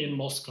sitting in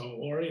Moscow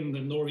or in the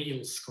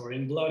Norilsk or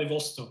in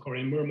Vladivostok or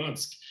in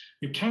Murmansk,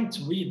 you can't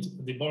read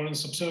the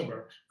Barents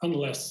Observer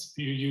unless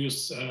you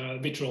use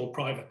Virtual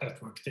Private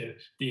Network, the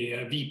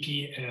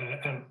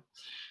VPN.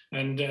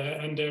 And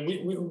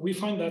we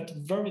find that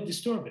very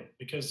disturbing,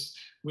 because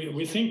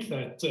we think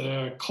that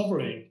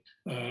covering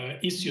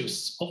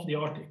issues of the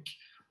Arctic,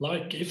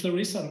 like if there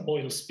is an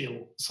oil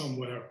spill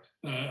somewhere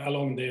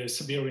along the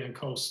Siberian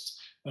coast,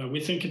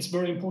 we think it's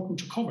very important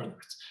to cover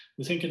that.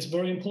 We think it's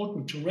very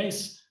important to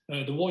raise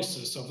the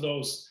voices of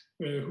those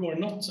who are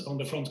not on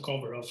the front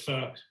cover of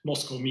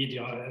Moscow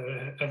media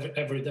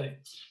every day.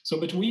 So,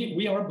 but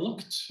we are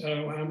blocked,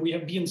 and we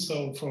have been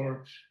so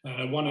for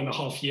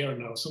 1.5 years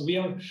now. So we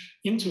are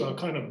into a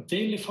kind of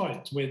daily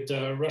fight with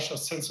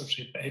Russia's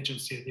censorship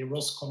agency, the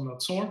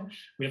Roskomnadzor.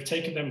 We have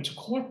taken them to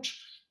court.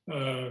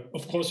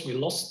 Of course, we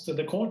lost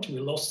the court, we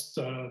lost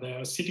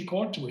the city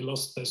court, we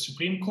lost the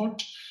Supreme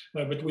Court,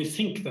 but we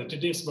think that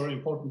it is very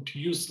important to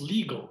use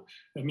legal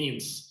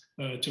means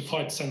to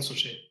fight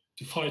censorship,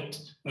 to fight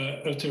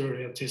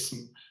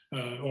authoritarianism,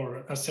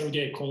 or as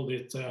Sergei called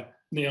it,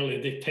 nearly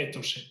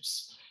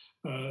dictatorships.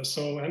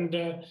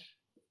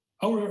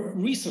 Our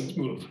recent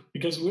move,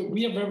 because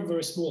we are very,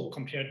 very small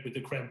compared with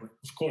the Kremlin.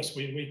 Of course,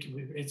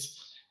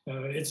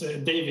 it's a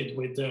David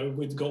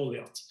with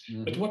Goliath.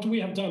 Mm-hmm. But what we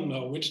have done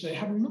now, which they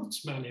have not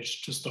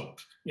managed to stop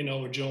in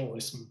our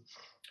journalism,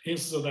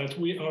 is so that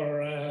we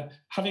are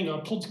having a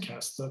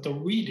podcast that are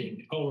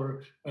reading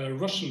our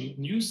Russian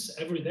news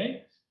every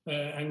day,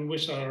 and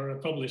which are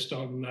published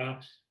on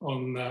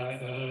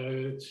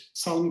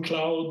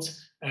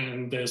SoundCloud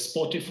and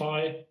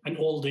Spotify and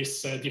all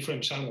these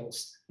different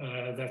channels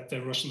that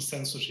the Russian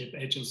censorship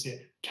agency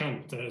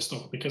can't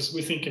stop, because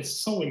we think it's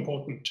so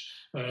important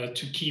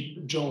to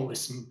keep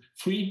journalism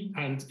free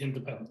and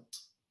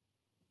independent.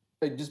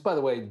 Just by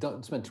the way,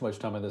 don't spend too much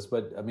time on this,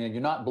 but I mean,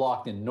 you're not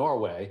blocked in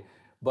Norway,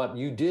 but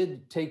you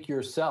did take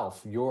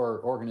yourself,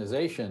 your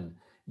organization,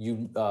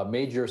 you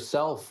made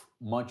yourself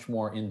much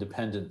more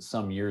independent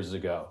some years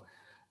ago.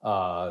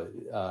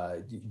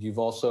 You've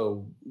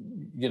also,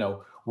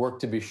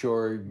 worked to be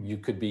sure you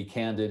could be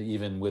candid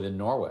even within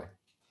Norway.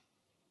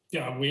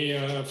 Yeah, we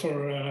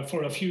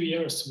for a few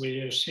years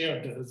we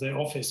shared the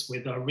office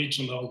with our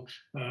regional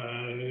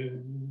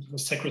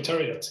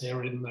secretariat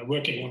here in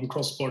working on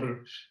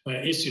cross-border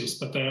issues.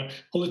 But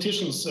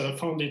politicians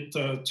found it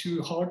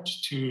too hard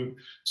to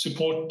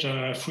support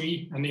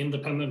free and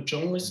independent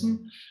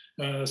journalism.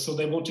 So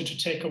they wanted to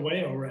take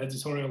away our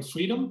editorial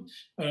freedom.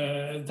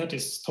 That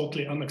is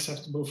totally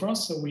unacceptable for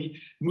us. So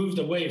we moved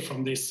away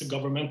from this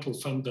governmental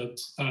funded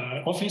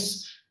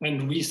office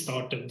and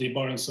restarted the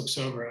Barents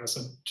Observer as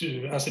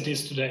it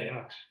is today,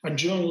 a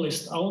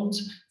journalist-owned,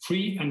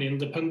 free and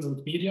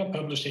independent media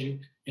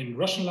publishing in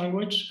Russian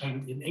language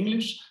and in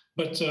English,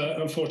 but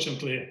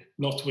unfortunately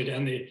not with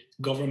any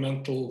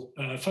governmental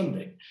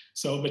funding.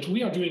 So, but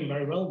we are doing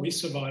very well. We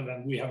survive,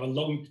 and we have a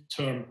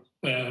long-term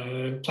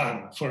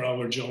plan for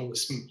our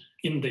journalism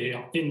in the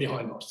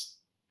High North.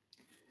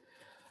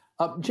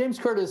 James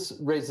Curtis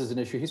raises an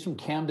issue. He's from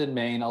Camden,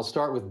 Maine. I'll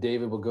start with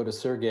David. We'll go to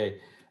Sergei.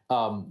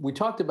 We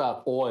talked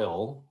about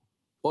oil.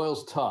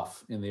 Oil's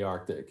tough in the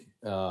Arctic,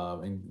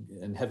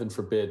 and heaven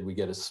forbid we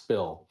get a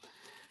spill.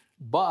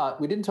 But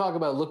we didn't talk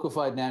about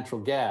liquefied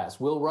natural gas.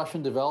 Will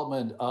Russian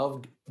development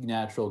of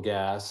natural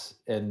gas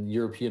and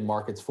European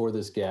markets for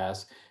this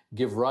gas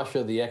give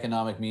Russia the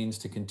economic means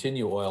to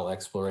continue oil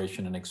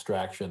exploration and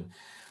extraction,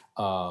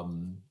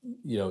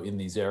 in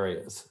these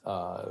areas?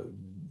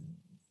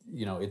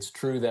 It's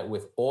true that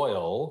with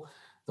oil,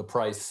 the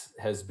price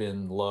has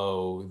been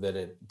low, that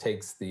it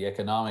takes the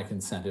economic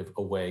incentive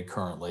away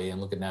currently.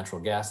 And look at natural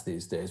gas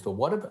these days. But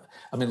what about,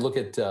 look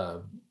at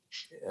the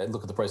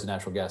price of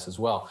natural gas as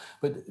well.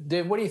 But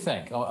Dave, what do you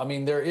think? I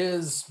mean, there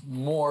is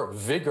more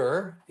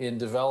vigor in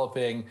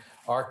developing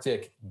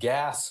Arctic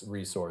gas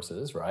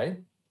resources, right?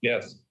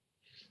 Yes.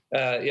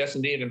 Yes,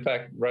 indeed. In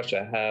fact,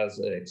 Russia has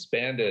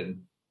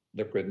expanded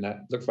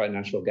liquefied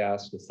natural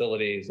gas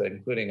facilities,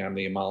 including on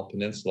the Yamal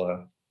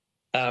Peninsula.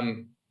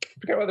 I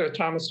forget whether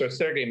Thomas or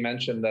Sergei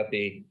mentioned that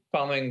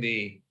following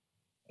the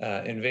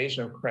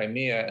invasion of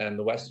Crimea and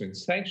the Western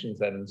sanctions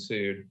that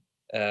ensued,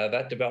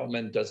 that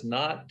development does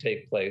not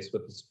take place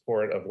with the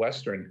support of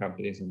Western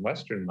companies and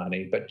Western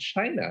money, but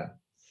China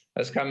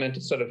has come in to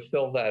sort of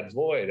fill that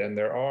void. And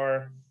there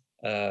are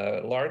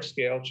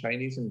large-scale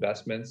Chinese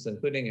investments,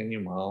 including in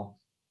Yamal,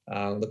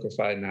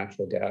 liquefied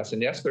natural gas.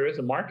 And yes, there is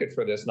a market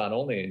for this, not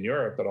only in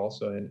Europe, but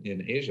also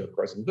in Asia, of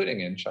course,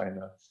 including in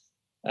China.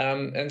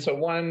 And so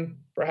one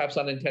perhaps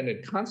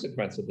unintended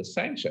consequence of the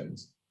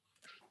sanctions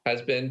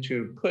has been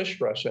to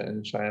push Russia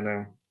and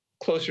China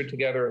closer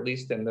together, at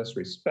least in this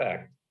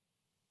respect.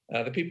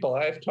 The people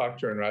I've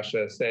talked to in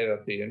Russia say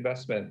that the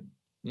investment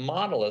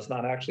model is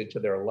not actually to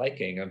their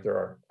liking, and there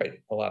are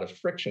quite a lot of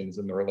frictions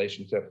in the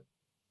relationship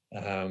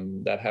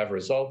that have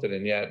resulted,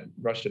 and yet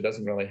Russia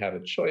doesn't really have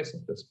a choice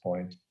at this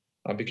point.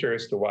 I'll be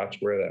curious to watch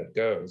where that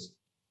goes.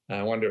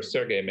 I wonder if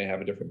Sergei may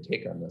have a different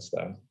take on this,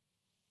 though.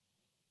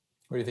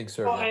 What do you think,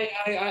 Sergei?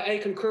 I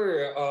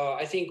concur.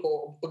 I think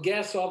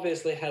gas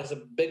obviously has a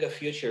bigger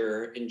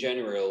future in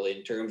general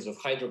in terms of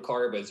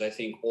hydrocarbons. I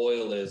think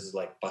oil is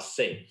like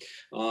passé.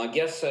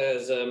 Gas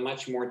has a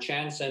much more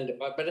chance,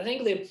 but I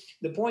think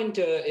the point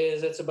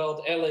is it's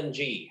about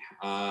LNG.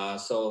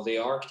 So the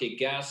Arctic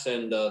gas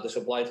and the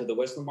supply to the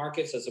Western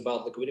markets is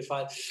about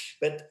liquefied,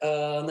 but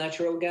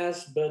natural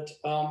gas. But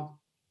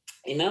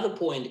another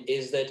point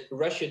is that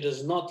Russia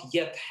does not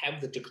yet have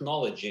the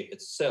technology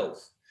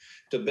itself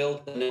to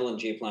build an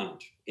LNG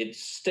plant.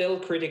 It's still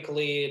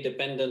critically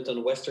dependent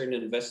on Western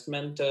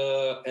investment.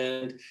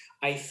 And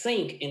I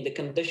think in the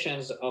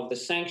conditions of the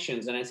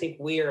sanctions, and I think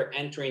we are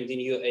entering the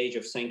new age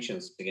of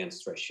sanctions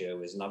against Russia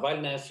with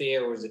Navalny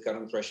affair, with the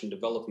current Russian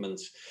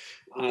developments,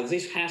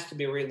 this has to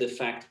be really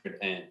factored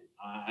in.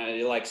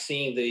 I like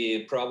seeing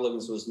the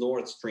problems with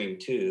Nord Stream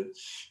 2.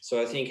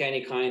 So I think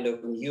any kind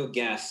of new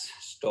gas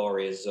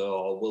stories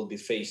will be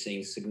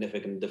facing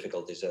significant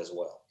difficulties as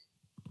well.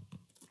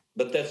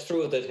 But that's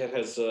true that it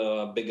has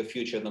a bigger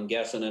future than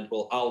gas, and it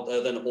will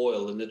than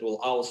oil, and it will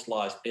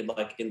outlast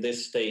in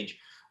this stage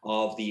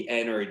of the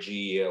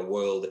energy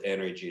world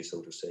energy,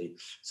 so to say,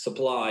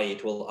 supply.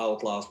 It will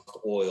outlast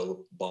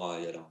oil by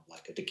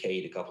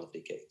a couple of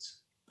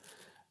decades.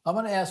 I'm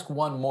going to ask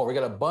one more. We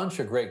got a bunch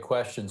of great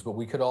questions, but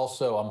we could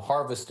also, I'm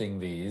harvesting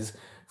these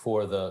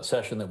for the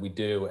session that we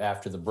do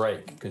after the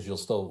break, because you'll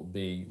still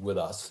be with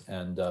us.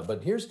 And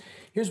but here's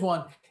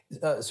one.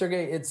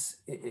 Sergei,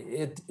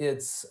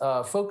 it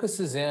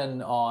focuses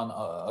in on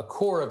a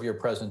core of your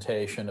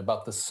presentation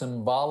about the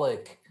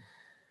symbolic.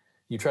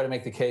 You try to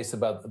make the case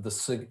about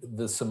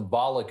the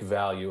symbolic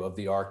value of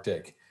the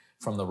Arctic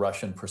from the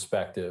Russian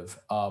perspective,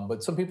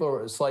 but some people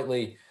are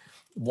slightly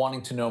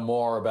wanting to know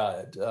more about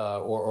it,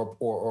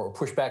 or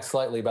push back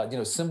slightly about,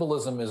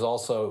 symbolism is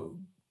also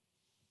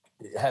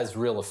has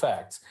real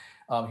effects.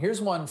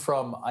 Here's one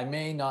from, I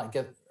may not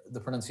get the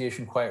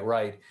pronunciation quite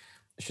right.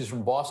 She's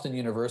from Boston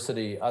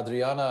University.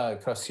 Adriana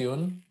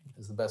Krasyun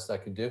is the best I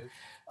could do.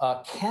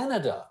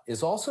 Canada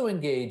is also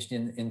engaged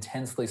in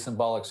intensely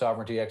symbolic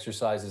sovereignty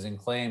exercises and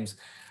claims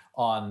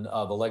on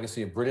the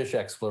legacy of British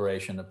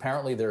exploration.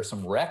 Apparently there are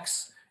some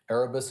wrecks,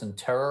 Erebus and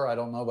Terror. I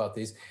don't know about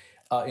these.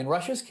 In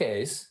Russia's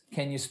case,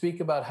 can you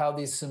speak about how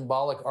these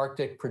symbolic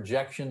Arctic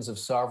projections of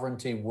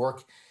sovereignty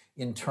work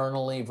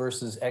internally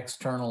versus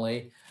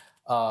externally?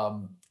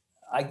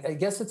 I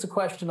guess it's a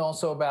question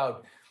also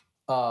about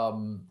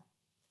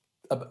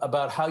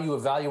how you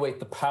evaluate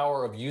the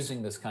power of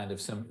using this kind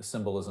of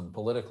symbolism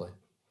politically.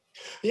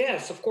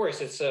 Yes, of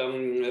course, it's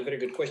a very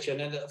good question.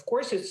 And of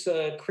course, it's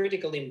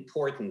critically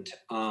important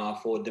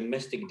for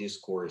domestic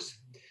discourse.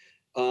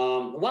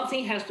 One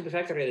thing has to be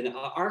factored in.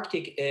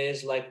 Arctic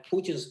is like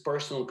Putin's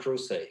personal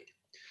crusade.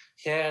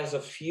 He has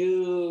a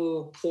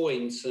few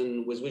points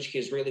with which he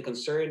is really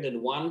concerned,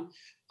 and one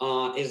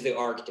is the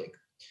Arctic.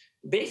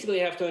 Basically,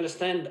 you have to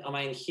understand,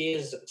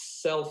 his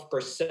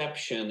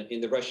self-perception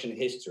in the Russian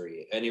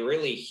history, and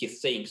he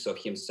thinks of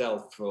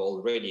himself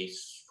already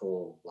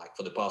for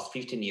the past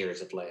 15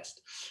 years at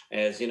least,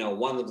 as,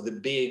 one of the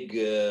big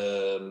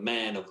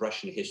men of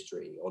Russian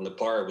history, on the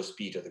par with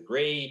Peter the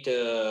Great,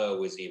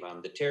 with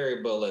Ivan the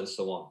Terrible, and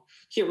so on.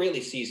 He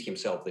really sees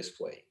himself this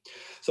way.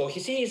 So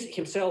he sees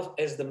himself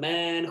as the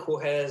man who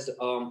has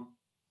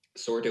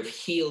sort of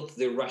healed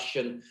the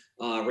Russian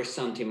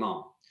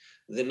ressentiment.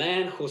 The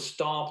man who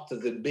stopped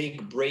the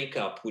big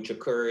breakup which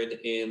occurred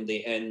in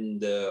the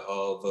end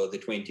of the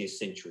 20th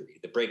century,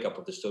 the breakup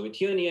of the Soviet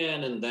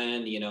Union, and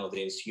then,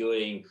 the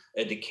ensuing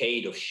a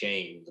decade of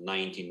shame, the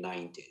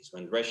 1990s,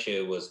 when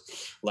Russia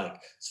was,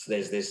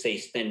 as they say,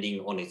 standing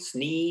on its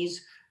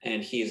knees.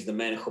 And he is the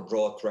man who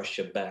brought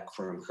Russia back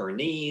from her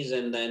knees.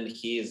 And then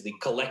he is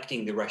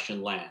collecting the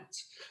Russian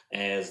lands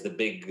as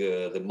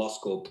the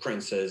Moscow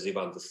princess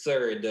Ivan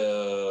III,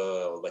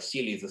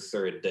 Vasily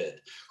III did,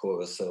 who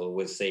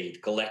was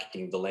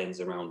collecting the lands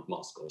around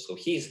Moscow. So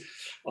he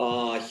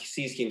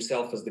sees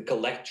himself as the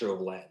collector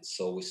of lands.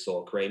 So we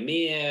saw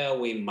Crimea,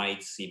 we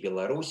might see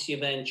Belarus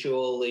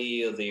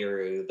eventually.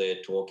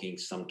 They're talking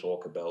some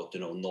talk about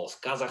North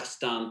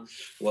Kazakhstan.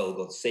 Well,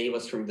 God save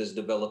us from this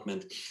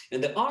development.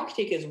 And the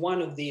Arctic is is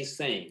one of these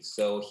things.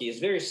 So he is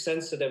very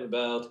sensitive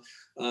about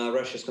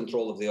Russia's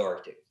control of the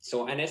Arctic.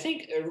 So, and I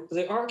think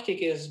the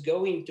Arctic is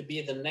going to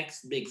be the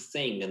next big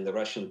thing in the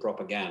Russian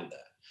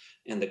propaganda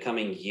in the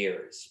coming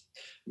years.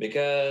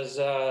 Because,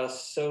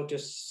 so to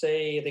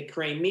say, the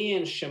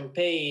Crimean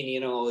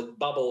champagne,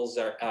 bubbles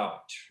are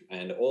out,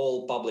 and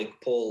all public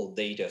poll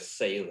data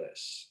say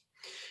this.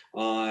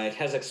 It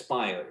has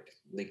expired.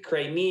 The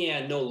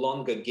Crimea no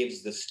longer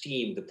gives the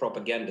steam, the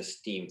propaganda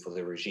steam for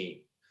the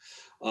regime.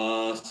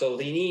 So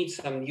they need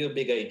some new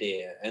big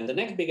idea. And the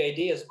next big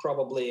idea is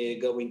probably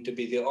going to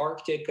be the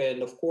Arctic.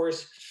 And of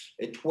course,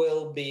 it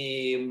will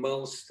be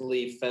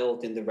mostly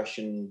felt in the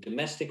Russian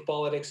domestic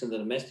politics and the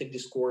domestic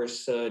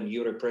discourse,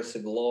 new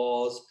repressive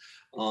laws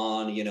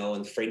on,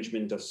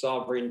 infringement of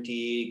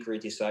sovereignty,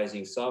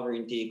 criticizing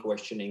sovereignty,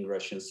 questioning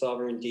Russian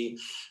sovereignty,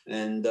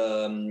 and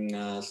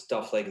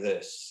stuff like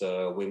this.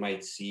 We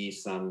might see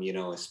some,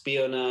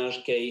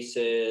 espionage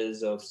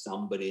cases of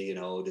somebody,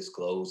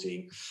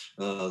 disclosing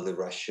the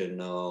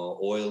Russian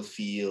oil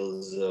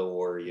fields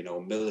or,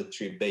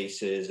 military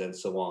bases and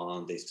so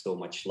on. They so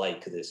much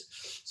like this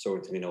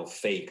sort of,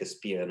 fake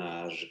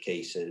espionage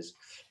cases.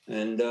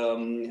 And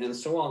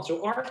so on.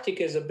 So Arctic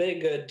is a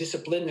big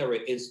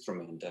disciplinary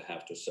instrument, I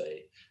have to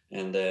say,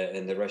 in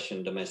the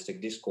Russian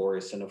domestic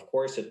discourse. And of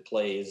course, it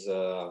plays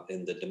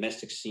in the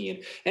domestic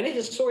scene. And it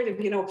is sort of,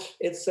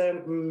 it's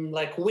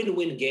like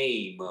win-win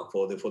game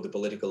for the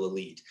political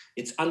elite.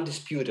 It's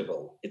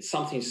undisputable. It's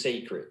something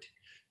sacred.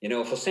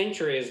 For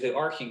centuries, the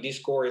Arctic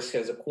discourse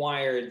has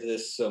acquired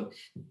this,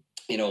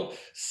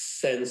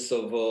 sense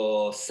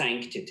of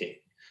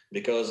sanctity,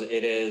 because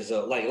it is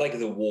like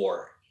the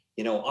war.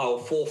 Our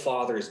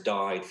forefathers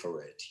died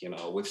for it.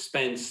 We've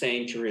spent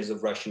centuries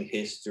of Russian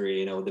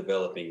history,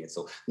 developing it.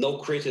 So no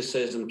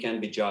criticism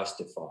can be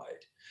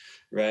justified,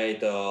 right?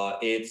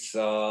 It's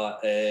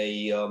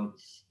a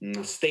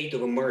state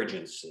of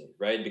emergency,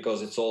 right?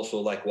 Because it's also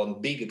like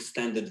one big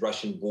extended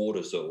Russian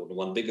border zone,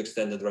 one big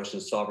extended Russian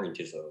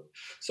sovereignty zone.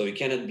 So you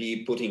cannot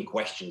be putting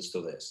questions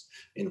to this.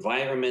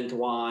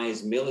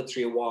 Environment-wise,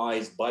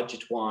 military-wise,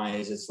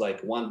 budget-wise, it's like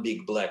one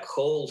big black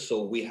hole.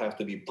 So we have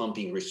to be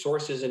pumping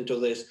resources into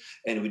this,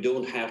 and we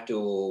don't have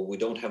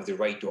the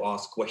right to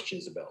ask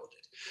questions about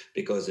it,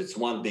 because it's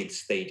one big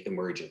state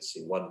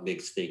emergency, one big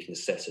state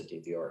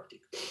necessity, the Arctic.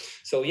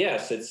 So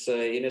yes, it's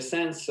in a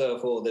sense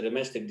for the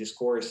domestic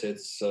discourse,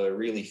 it's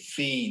really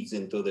feeds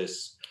into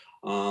this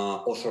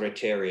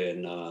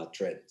authoritarian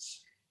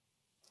trends.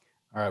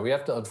 All right, we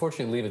have to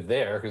unfortunately leave it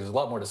there because there's a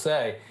lot more to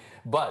say,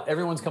 but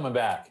everyone's coming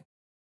back.